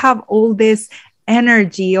 And they have all this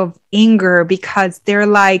energy of anger because they're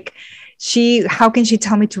like, how can she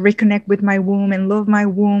tell me to reconnect with my womb and love my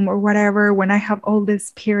womb or whatever when I have all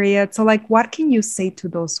this period? So like, what can you say to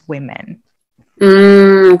those women?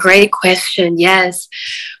 Great question. Yes.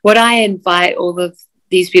 What I invite all of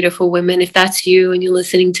these beautiful women, if that's you and you're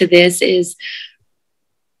listening to this, is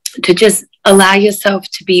to just allow yourself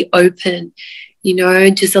to be open, you know,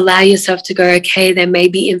 just allow yourself to go, okay, there may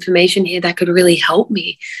be information here that could really help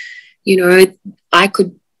me. You know, I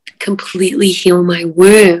could completely heal my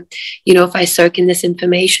womb, you know, if I soak in this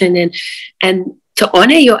information, and to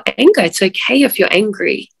honor your anger. It's okay if you're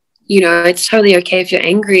angry, you know, it's totally okay if you're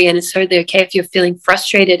angry, and it's totally okay if you're feeling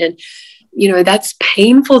frustrated, and you know, that's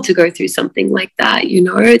painful to go through something like that. You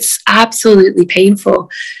know, it's absolutely painful.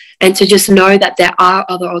 And to just know that there are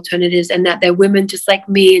other alternatives, and that there are women just like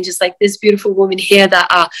me and just like this beautiful woman here that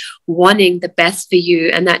are wanting the best for you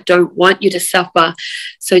and that don't want you to suffer.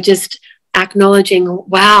 So just acknowledging,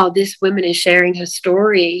 wow, this woman is sharing her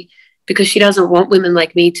story because she doesn't want women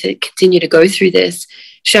like me to continue to go through this.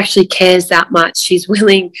 She actually cares that much. She's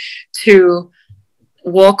willing to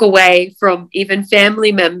walk away from even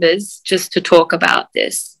family members just to talk about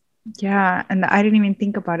this. Yeah. And I didn't even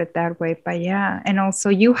think about it that way, but yeah. And also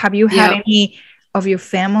have you had any of your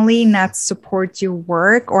family not support your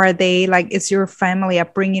work, or are they like, is your family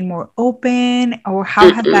upbringing more open, or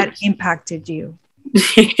how has that impacted you?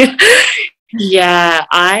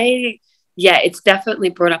 It's definitely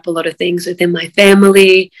brought up a lot of things within my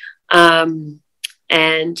family. I've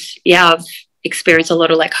experienced a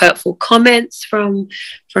lot of like hurtful comments from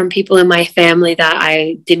people in my family that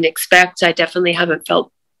I didn't expect. I definitely haven't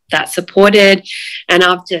felt that supported, and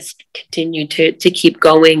I've just continued to keep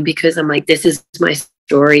going because I'm like, this is my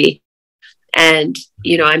story, and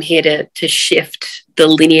you know, I'm here to shift the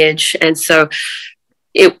lineage. And so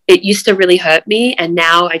it used to really hurt me, and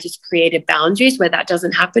now I just created boundaries where that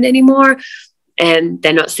doesn't happen anymore. And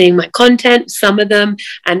they're not seeing my content, some of them,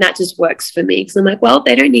 and that just works for me because I'm like, well,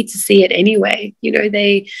 they don't need to see it anyway, you know.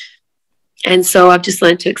 And so I've just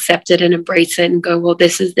learned to accept it and embrace it and go, well,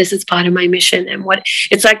 this is part of my mission. And what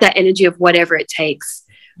it's like, that energy of whatever it takes,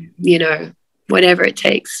 you know, whatever it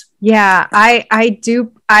takes. Yeah, I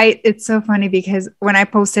do. It's so funny because when I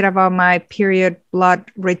posted about my period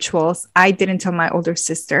blood rituals, I didn't tell my older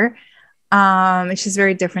sister. She's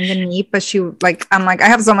very different than me, but I'm like, I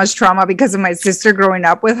have so much trauma because of my sister growing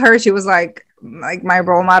up with her. She was like my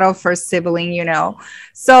role model, first sibling, you know.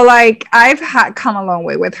 So like I've come a long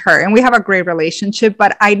way with her, and we have a great relationship,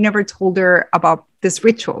 but I never told her about this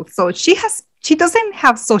ritual. So she doesn't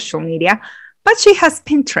have social media, but she has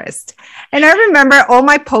Pinterest. And I remember all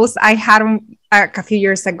my posts I had a few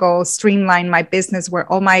years ago streamlined my business, where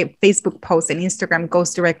all my Facebook posts and Instagram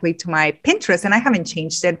goes directly to my Pinterest, and I haven't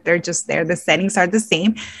changed it. They're just there. The settings are the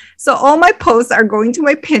same. So all my posts are going to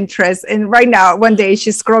my Pinterest. And right now, one day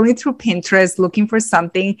she's scrolling through Pinterest looking for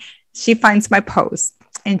something. She finds my post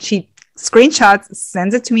and she screenshots,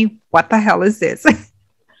 sends it to me. What the hell is this?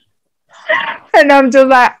 And I'm just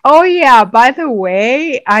like, oh yeah, by the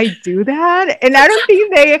way, I do that. And I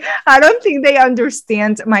don't think they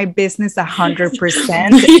understand my business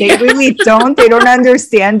 100%. They really don't. They don't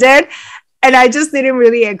understand it. And I just didn't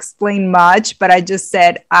really explain much, but I just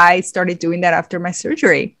said I started doing that after my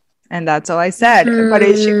surgery. And that's all I said. But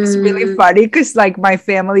it was really funny because like my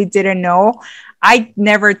family didn't know. I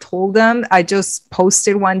never told them. I just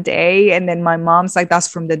posted one day, and then my mom's like, that's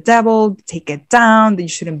from the devil. Take it down. You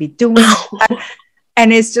shouldn't be doing that.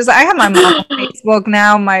 And it's just, I have my mom on Facebook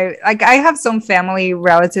now. I have some family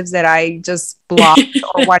relatives that I just blocked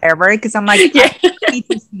or whatever, because I'm like, I don't need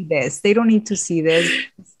to see this. They don't need to see this.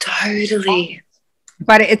 Totally.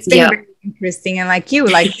 But it's been very interesting. And like you,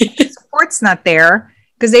 like support's not there,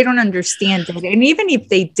 because they don't understand it. And even if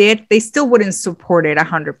they did, they still wouldn't support it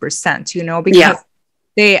 100%, you know, because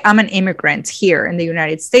I'm an immigrant here in the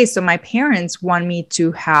United States. So my parents want me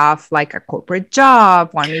to have like a corporate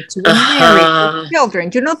job, want me to be married with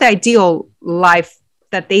children, you know, the ideal life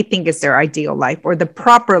that they think is their ideal life or the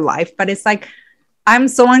proper life. But it's like, I'm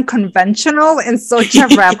so unconventional and such a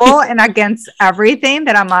rebel and against everything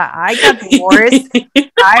that I'm like, I got divorced.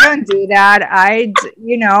 I don't do that.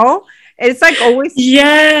 You know, it's like always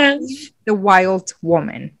the wild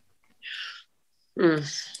woman.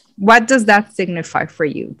 What does that signify for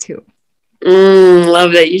you too?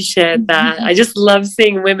 Love that you shared that. I just love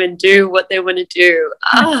seeing women do what they want to do.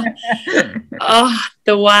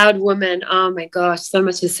 The wild woman. Oh my gosh, so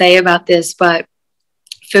much to say about this. But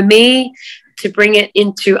for me, to bring it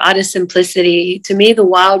into utter simplicity, to me, the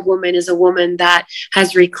wild woman is a woman that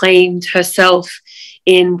has reclaimed herself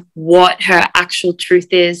in what her actual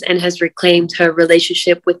truth is, and has reclaimed her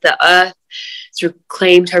relationship with the earth, has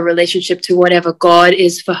reclaimed her relationship to whatever God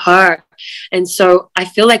is for her. And so I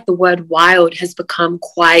feel like the word wild has become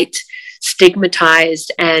quite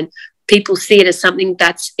stigmatized, and people see it as something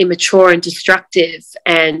that's immature and destructive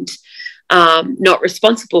and not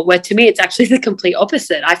responsible, where to me it's actually the complete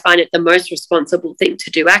opposite. I find it the most responsible thing to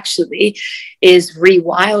do actually is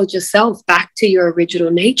rewild yourself back to your original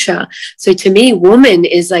nature. So to me, woman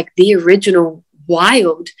is like the original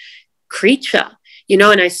wild creature, you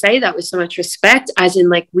know, and I say that with so much respect, as in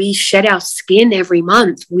like we shed our skin every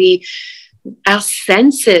month. Our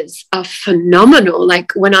senses are phenomenal.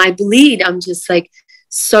 Like when I bleed, I'm just like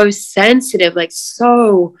so sensitive, like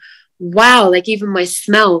so wow, like even my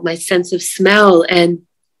smell, my sense of smell, and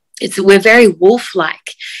we're very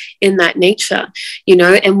wolf-like in that nature, you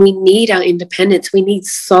know, and we need our independence. We need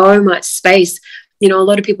so much space. You know, a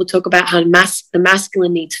lot of people talk about how the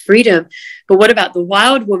masculine needs freedom, but what about the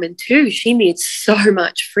wild woman too? She needs so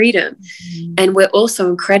much freedom. And we're also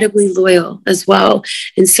incredibly loyal as well.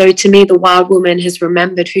 And so to me, the wild woman has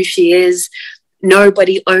remembered who she is.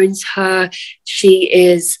 Nobody owns her. She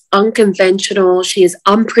is unconventional. She is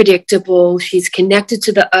unpredictable. She's connected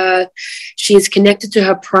to the earth. She is connected to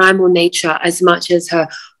her primal nature as much as her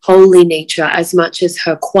holy nature, as much as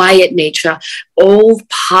her quiet nature. All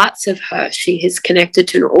parts of her she is connected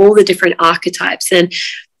to, all the different archetypes. And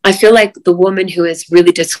I feel like the woman who has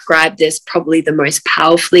really described this probably the most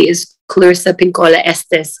powerfully is Clarissa Pinkola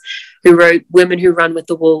Estes, who wrote Women Who Run with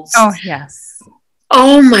the Wolves. Oh, yes.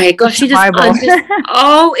 Oh my gosh, she just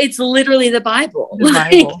it's literally the Bible.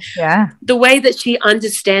 The way that she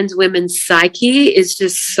understands women's psyche is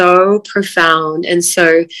just so profound. And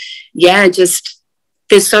so, just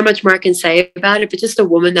there's so much more I can say about it, but just a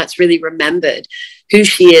woman that's really remembered who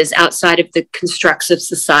she is outside of the constructs of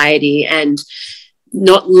society and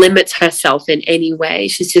not limits herself in any way.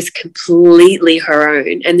 She's just completely her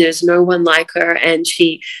own, and there's no one like her, and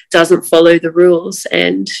she doesn't follow the rules,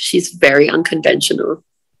 and she's very unconventional.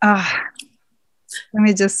 Let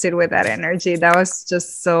me just sit with that energy. That was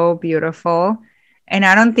just so beautiful. And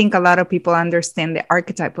I don't think a lot of people understand the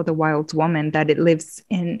archetype of the wild woman, that it lives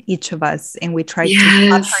in each of us, and we try to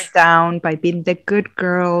cut her down by being the good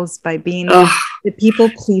girls, by being the people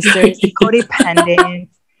pleasers, the codependent,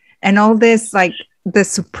 and all this like the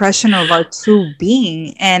suppression of our true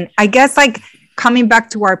being. And I guess like coming back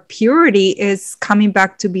to our purity is coming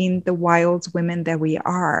back to being the wild women that we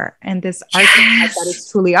are. And this archetype that is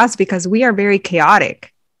truly us, because we are very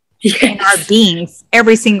chaotic in our beings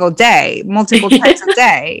every single day, multiple times a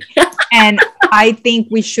day. And I think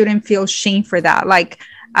we shouldn't feel shame for that. Like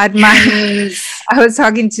at my, I was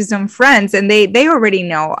talking to some friends and they already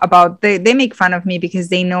know about, they make fun of me because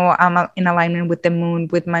they know I'm in alignment with the moon,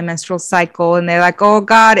 with my menstrual cycle. And they're like, oh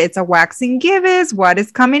God, it's a waxing gibbous. What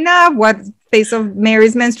is coming up? What phase of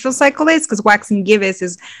Mary's menstrual cycle is? Because waxing gibbous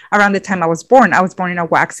is around the time I was born. I was born in a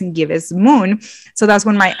waxing gibbous moon. So that's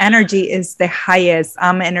when my energy is the highest.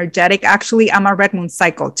 I'm energetic. Actually, I'm a red moon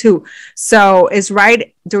cycle too. So it's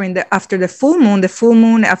right during after the full moon,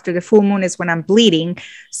 after the full moon is when I'm bleeding.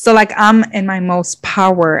 So like I'm in my most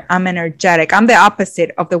power. I'm energetic. I'm the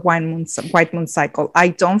opposite of the white moon cycle. I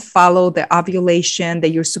don't follow the ovulation that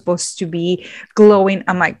you're supposed to be glowing.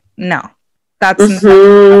 I'm like, no. That's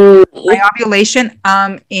my ovulation.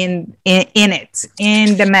 I'm in it,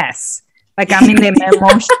 in the mess. Like I'm in the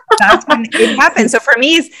emotion. That's when it happens. So for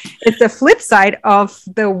me, it's the flip side of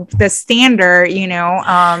the standard,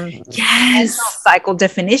 cycle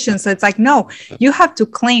definition. So it's like, no, you have to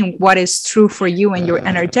claim what is true for you and you're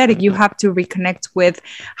energetic. You have to reconnect with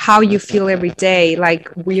how you feel every day, like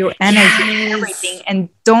your energy and everything. And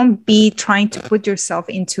don't be trying to put yourself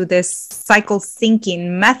into this cycle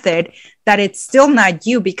syncing method that it's still not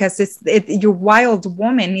you, because your wild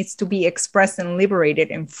woman needs to be expressed and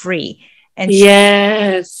liberated and free. And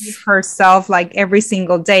she herself like every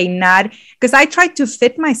single day, not because I tried to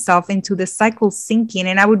fit myself into the cycle syncing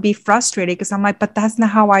and I would be frustrated because I'm like, but that's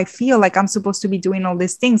not how I feel. Like I'm supposed to be doing all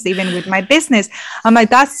these things, even with my business. I'm like,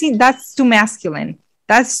 that's too masculine.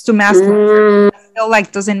 That's too masculine. I feel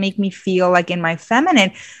like doesn't make me feel like in my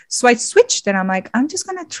feminine. So I switched and I'm like, I'm just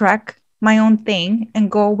going to track my own thing and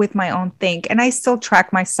go with my own thing. And I still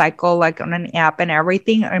track my cycle like on an app and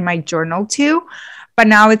everything in my journal too. But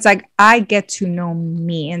now it's like, I get to know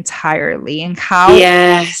me entirely and how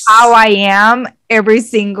I am every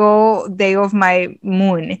single day of my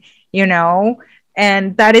moon,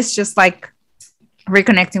 and that is just like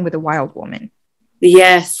reconnecting with a wild woman.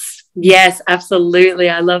 Yes, absolutely.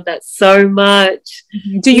 I love that so much.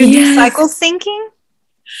 Do you do cycle syncing?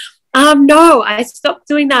 No, I stopped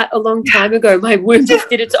doing that a long time ago. My womb just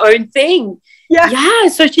did its own thing. Yeah.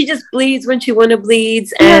 So she just bleeds when she wanna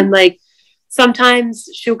bleeds, and like sometimes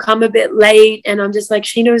she'll come a bit late, and I'm just like,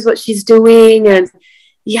 she knows what she's doing, and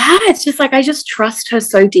it's just like I just trust her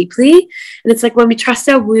so deeply. And it's like when we trust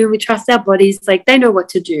our womb, we trust our bodies, like they know what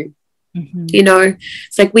to do.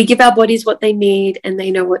 It's like we give our bodies what they need, and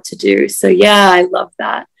they know what to do. So I love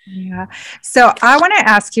that. Yeah. So I want to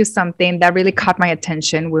ask you something that really caught my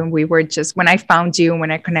attention when I found you,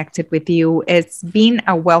 when I connected with you. It's being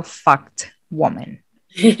a well-fucked woman.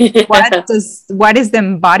 What is the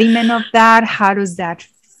embodiment of that? How does that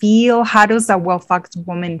feel? How does a well-fucked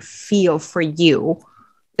woman feel for you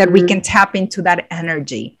that we can tap into that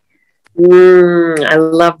energy? I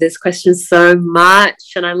love this question so much,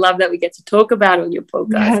 and I love that we get to talk about it on your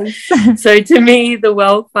podcast. So to me, the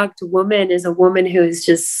well-fucked woman is a woman who is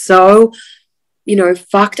just so,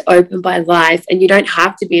 fucked open by life, and you don't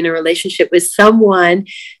have to be in a relationship with someone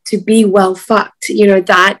to be well-fucked.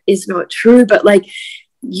 That is not true, but like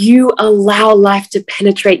you allow life to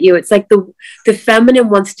penetrate you. It's like the feminine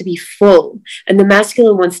wants to be full and the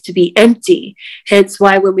masculine wants to be empty. Hence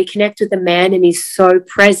why when we connect with a man and he's so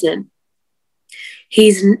present,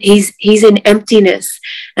 he's in emptiness,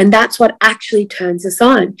 and that's what actually turns us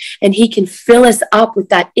on, and he can fill us up with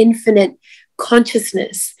that infinite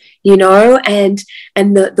consciousness, and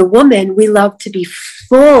the woman, we love to be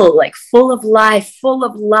full, like full of life, full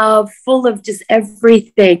of love, full of just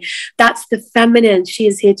everything. That's the feminine. She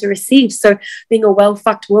is here to receive. So being a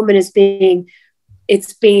well-fucked woman is being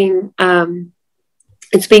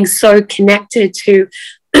so connected to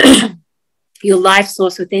your life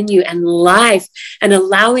source within you, and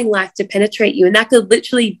allowing life to penetrate you. And that could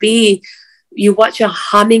literally be, you watch a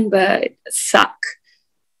hummingbird suck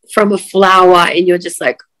from a flower and you're just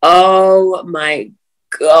like, oh my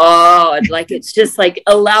God. Like, it's just like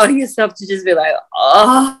allowing yourself to just be like,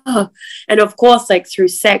 oh. And of course, like through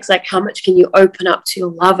sex, like how much can you open up to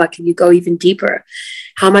your lover? Can you go even deeper?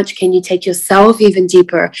 How much can you take yourself even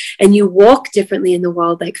deeper? And you walk differently in the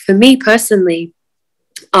world. Like for me personally,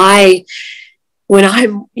 when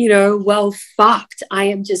I'm, well fucked, I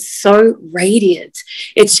am just so radiant.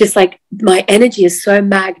 It's just like my energy is so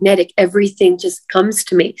magnetic. Everything just comes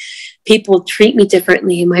to me. People treat me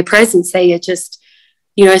differently in my presence. They are just,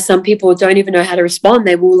 some people don't even know how to respond.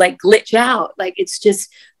 They will like glitch out. Like it's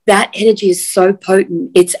just that energy is so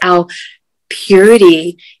potent. It's our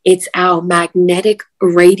purity, it's our magnetic,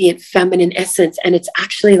 radiant, feminine essence, and it's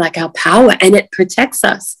actually like our power, and it protects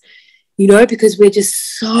us, you know, because we're just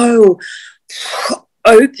so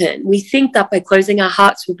open. We think that by closing our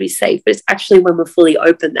hearts we'll be safe, but it's actually when we're fully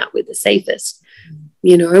open that we're the safest.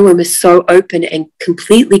 You know, when we're so open and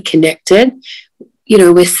completely connected, you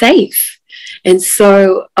know, we're safe. And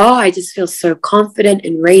so, I just feel so confident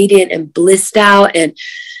and radiant and blissed out. And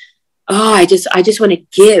I just want to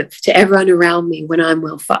give to everyone around me when I'm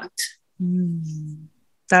well fucked.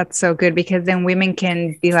 That's so good, because then women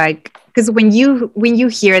can be like, because when you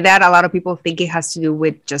hear that, a lot of people think it has to do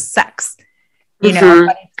with just sex, you know,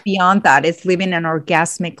 but it's beyond that. It's living an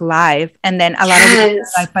orgasmic life. And then a lot of people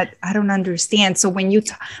are like, but I don't understand. So when you,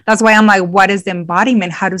 that's why I'm like, what is the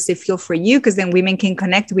embodiment? How does it feel for you? Because then women can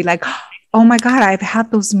connect to be like, oh my God, I've had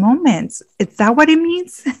those moments. Is that what it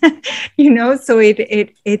means? You know, so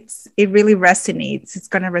it really resonates. It's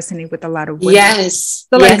going to resonate with a lot of women. Yes.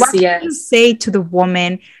 So like, what can you say to the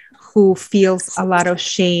woman who feels a lot of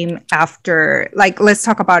shame after, like, let's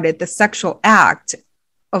talk about it, the sexual act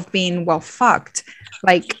of being well fucked?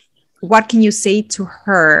 Like, what can you say to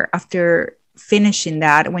her after finishing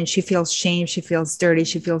that, when she feels shame, she feels dirty,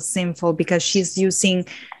 she feels sinful because she's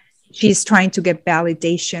trying to get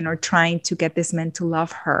validation or trying to get this man to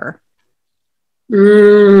love her?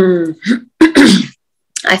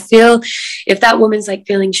 I feel if that woman's like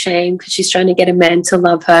feeling shame because she's trying to get a man to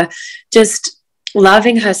love her, just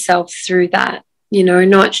loving herself through that, you know,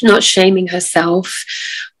 not shaming herself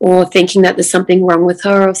or thinking that there's something wrong with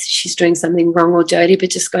her or she's doing something wrong or dirty, but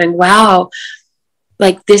just going, wow,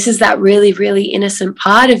 like this is that really, really innocent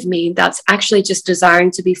part of me that's actually just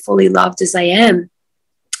desiring to be fully loved as I am,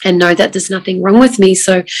 and know that there's nothing wrong with me.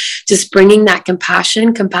 So just bringing that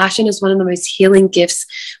compassion is one of the most healing gifts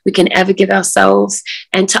we can ever give ourselves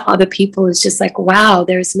and to other people. Is just like, wow,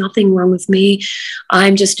 there is nothing wrong with me.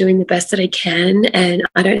 I'm just doing the best that I can, and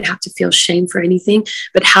I don't have to feel shame for anything.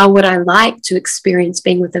 But how would I like to experience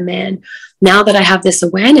being with a man now that I have this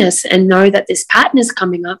awareness and know that this pattern is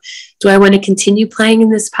coming up? Do I want to continue playing in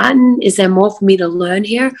this pattern? Is there more for me to learn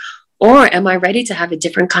here? Or am I ready to have a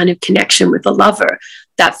different kind of connection with a lover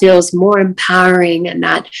that feels more empowering and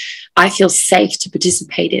that I feel safe to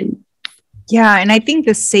participate in? Yeah. And I think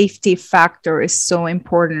the safety factor is so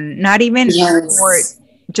important, not even for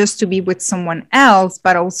just to be with someone else,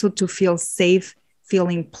 but also to feel safe,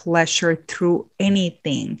 feeling pleasure through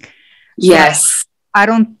anything. Yes. I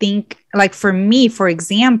don't think, like for me, for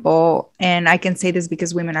example, and I can say this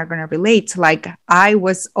because women are going to relate, like I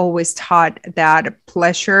was always taught that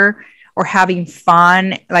pleasure or having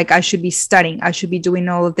fun, like I should be studying, I should be doing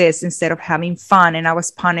all of this instead of having fun. And I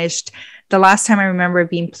was punished. The last time I remember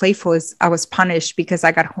being playful is I was punished because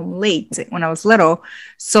I got home late when I was little.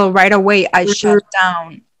 So right away I shut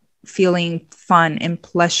down feeling fun and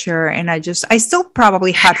pleasure. And I still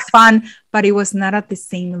probably had fun, but it was not at the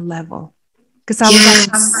same level. Because I was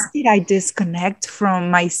like, how did I disconnect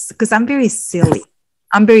from because I'm very silly.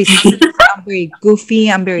 I'm very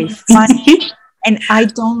goofy. I'm very funny. And I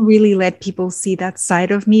don't really let people see that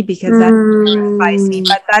side of me because that terrifies me.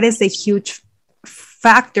 But that is a huge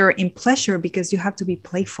factor in pleasure because you have to be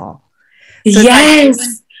playful. So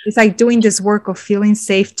it's like doing this work of feeling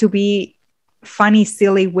safe to be funny,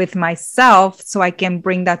 silly with myself so I can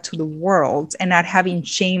bring that to the world and not having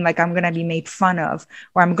shame, like I'm going to be made fun of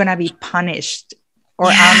or I'm going to be punished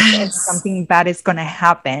or something bad is going to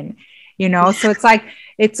happen, you know? So it's like,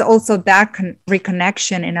 it's also that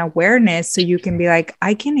reconnection and awareness. So you can be like,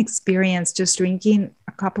 I can experience just drinking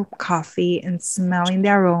a cup of coffee and smelling the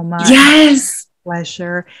aroma. Yes.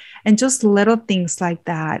 Pleasure. And just little things like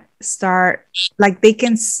that start, like they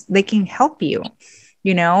can help you,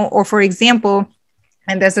 you know? Or for example,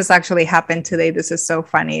 and this has actually happened today. This is so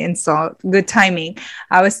funny and so good timing.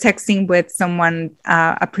 I was texting with someone,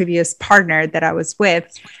 a previous partner that I was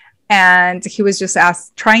with, and he was just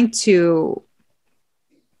trying to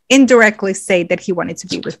indirectly say that he wanted to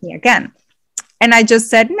be with me again. And I just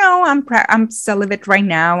said, no, I'm celibate right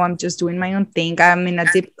now. I'm just doing my own thing. I'm in a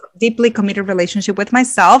deeply committed relationship with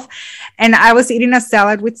myself. And I was eating a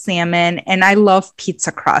salad with salmon and I love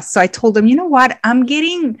pizza crust. So I told him, you know what? I'm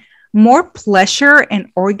getting more pleasure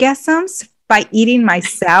and orgasms by eating my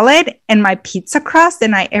salad and my pizza crust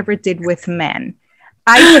than I ever did with men.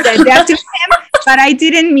 I said that to him, but I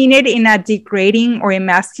didn't mean it in a degrading or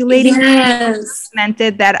emasculating way. I meant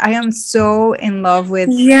it that I am so in love with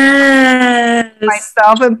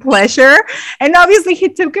myself and pleasure. And obviously he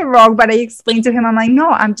took it wrong, but I explained to him, I'm like, no,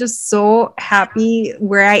 I'm just so happy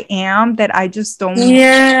where I am that I just don't want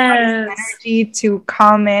energy to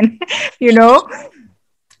come in, you know?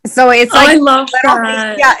 So it's like, I love little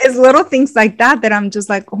that. things, yeah, it's little things like that that I'm just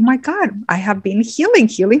like, oh my God, I have been healing.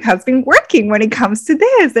 Healing has been working when it comes to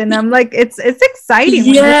this. And I'm like, it's exciting when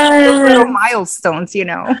you see those little Yeah, milestones, you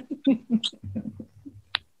know.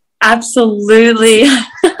 absolutely.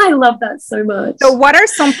 I love that so much. So what are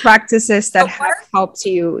some practices that have helped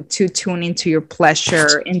you to tune into your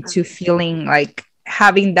pleasure, into feeling like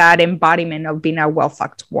having that embodiment of being a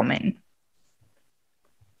well-fucked woman?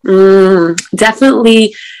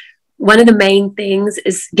 Definitely. One of the main things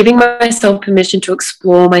is giving myself permission to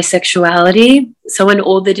explore my sexuality. So in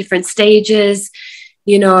all the different stages,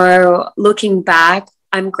 looking back,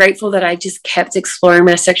 I'm grateful that I just kept exploring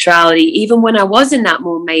my sexuality. Even when I was in that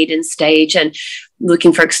more maiden stage and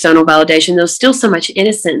looking for external validation, there was still so much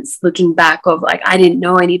innocence looking back of like, I didn't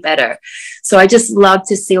know any better. So I just love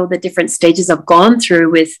to see all the different stages I've gone through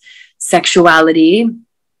with sexuality.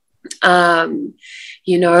 And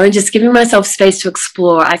just giving myself space to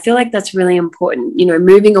explore. I feel like that's really important,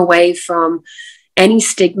 moving away from any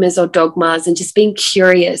stigmas or dogmas and just being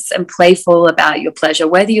curious and playful about your pleasure.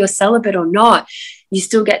 Whether you're celibate or not, you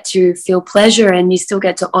still get to feel pleasure and you still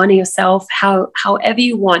get to honor yourself however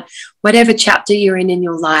you want, whatever chapter you're in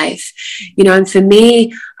your life. And for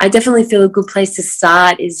me, I definitely feel a good place to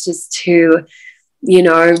start is just to,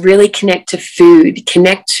 really connect to food,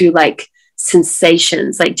 connect to like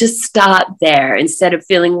sensations, like just start there instead of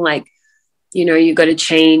feeling like you got to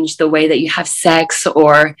change the way that you have sex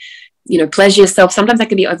or pleasure yourself. Sometimes that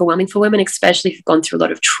can be overwhelming for women, especially if you've gone through a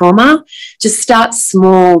lot of trauma. Just start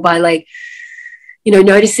small by like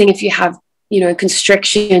noticing if you have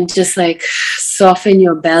constriction, just like soften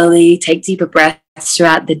your belly, take deeper breaths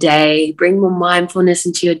throughout the day, bring more mindfulness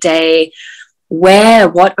into your day. Wear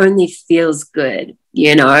what only feels good,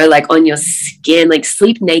 like on your skin, like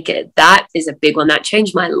sleep naked. That is a big one that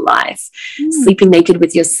changed my life. Sleeping naked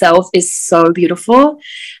with yourself is so beautiful.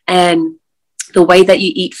 And the way that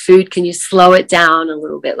you eat food, can you slow it down a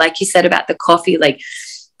little bit? Like you said about the coffee, like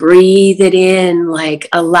breathe it in, like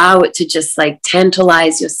allow it to just like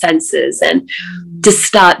tantalize your senses and just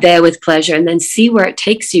start there with pleasure and then see where it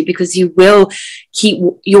takes you, because you'll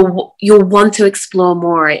want to explore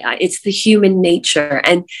more. It's the human nature,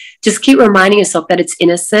 and just keep reminding yourself that it's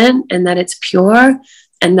innocent and that it's pure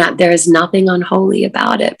and that there is nothing unholy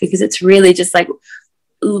about it, because it's really just like,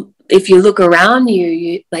 if you look around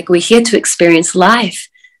you like, we're here to experience life.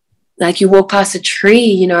 Like you walk past a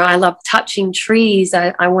tree, I love touching trees.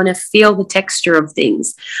 I want to feel the texture of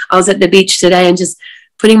things. I was at the beach today and just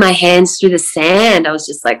putting my hands through the sand. I was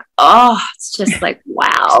just like, oh, it's just like,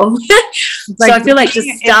 wow. So I feel like just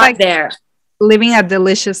start like there. Living a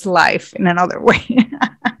delicious life in another way.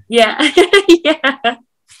 Yeah. Yeah.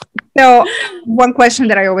 So one question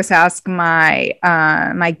that I always ask my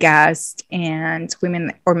my guests and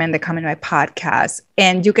women or men that come in my podcast,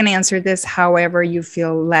 and you can answer this however you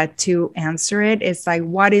feel led to answer it, is like,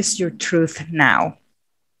 what is your truth now?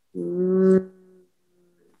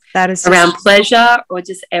 That is around pleasure or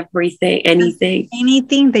just everything,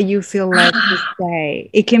 anything that you feel led to say.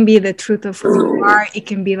 It can be the truth of who you are. It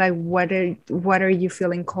can be like, what are you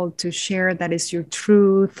feeling called to share? That is your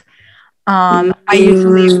truth. I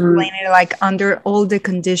usually explain it like under all the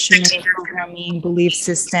conditioning, programming, belief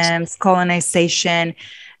systems, colonization,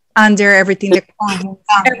 under everything,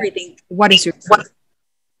 everything. What is your truth?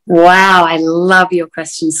 Wow, I love your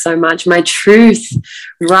question so much. My truth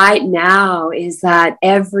right now is that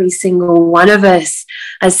every single one of us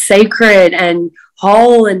is sacred and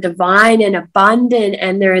whole and divine and abundant,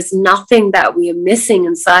 and there is nothing that we are missing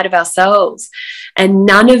inside of ourselves, and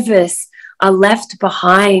none of us are left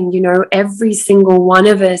behind. Every single one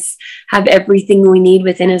of us have everything we need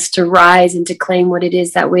within us to rise and to claim what it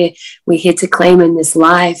is that we're here to claim in this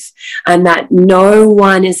life, and that no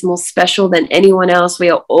one is more special than anyone else. We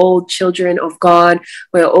are all children of God.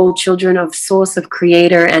 We're all children of source, of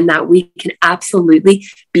creator, and that we can absolutely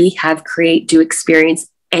be, have, create, do, experience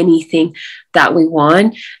anything that we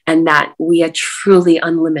want, and that we are truly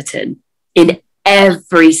unlimited in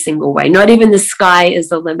every single way. Not even the sky is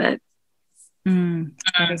the limit.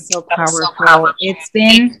 That is so powerful. It's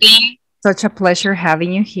been such a pleasure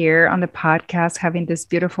having you here on the podcast, having this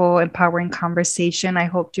beautiful, empowering conversation. I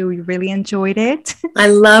hope you really enjoyed it. I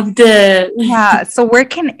loved it. Yeah. So where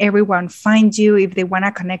can everyone find you if they want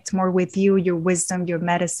to connect more with you, your wisdom, your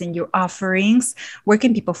medicine, your offerings? Where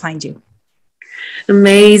can people find you?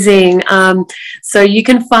 Amazing. So you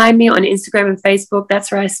can find me on Instagram and Facebook.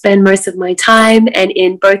 That's where I spend most of my time. And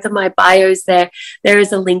in both of my bios there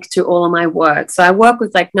is a link to all of my work. So I work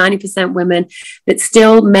with like 90% women, but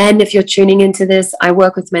still men, if you're tuning into this, I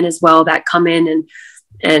work with men as well that come in and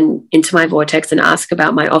and into my vortex and ask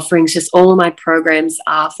about my offerings. Just all of my programs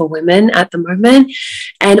are for women at the moment.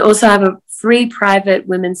 And also I have a free private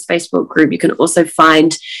women's Facebook group you can also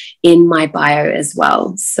find in my bio as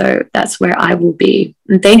well. So that's where I will be.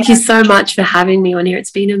 And thank you so much for having me on here.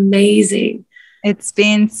 It's been amazing. It's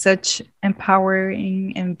been such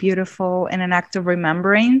empowering and beautiful, and an act of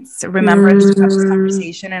remembrance to have this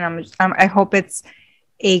conversation. And I hope it's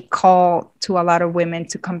a call to a lot of women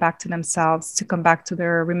to come back to themselves, to come back to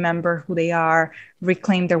remember who they are,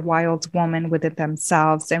 reclaim their wild woman within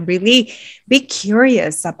themselves, and really be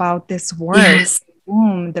curious about this work. Yes.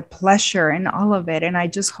 The pleasure and all of it. And I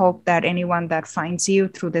just hope that anyone that finds you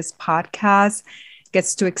through this podcast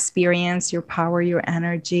gets to experience your power, your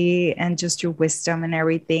energy, and just your wisdom and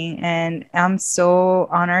everything. And I'm so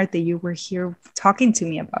honored that you were here talking to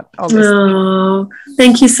me about all this. Oh,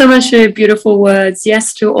 thank you so much for your beautiful words.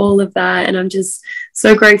 Yes to all of that. And I'm just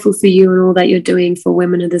so grateful for you and all that you're doing for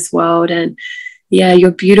women of this world. And yeah,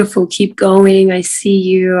 you're beautiful. Keep going. I see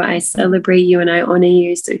you. I celebrate you and I honor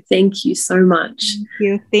you. So thank you so much.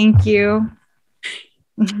 Thank you.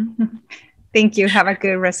 Thank you. Have a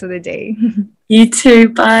good rest of the day. You too.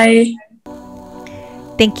 Bye.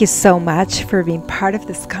 Thank you so much for being part of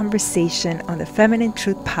this conversation on the Feminine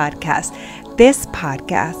Truth Podcast. This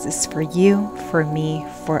podcast is for you, for me,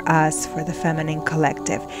 for us, for the Feminine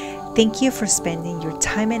Collective. Thank you for spending your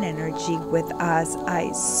time and energy with us. I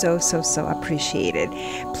so appreciate it.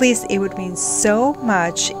 Please, it would mean so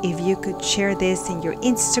much if you could share this in your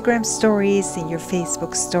Instagram stories, in your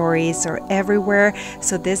Facebook stories, or everywhere,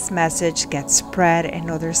 so this message gets spread and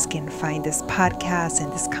others can find this podcast and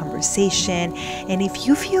this conversation. And if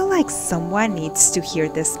you feel like someone needs to hear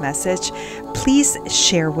this message, please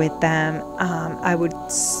share with them. I would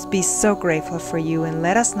be so grateful for you, and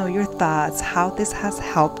let us know your thoughts, how this has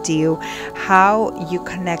helped you, how you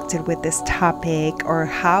connected with this topic, or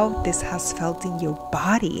how this has felt in your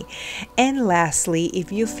body. And lastly,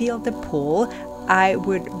 if you feel the pull, I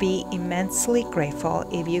would be immensely grateful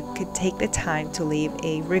if you could take the time to leave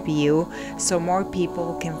a review so more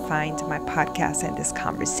people can find my podcast and this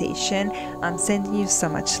conversation. I'm sending you so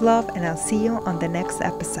much love, and I'll see you on the next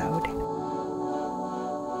episode.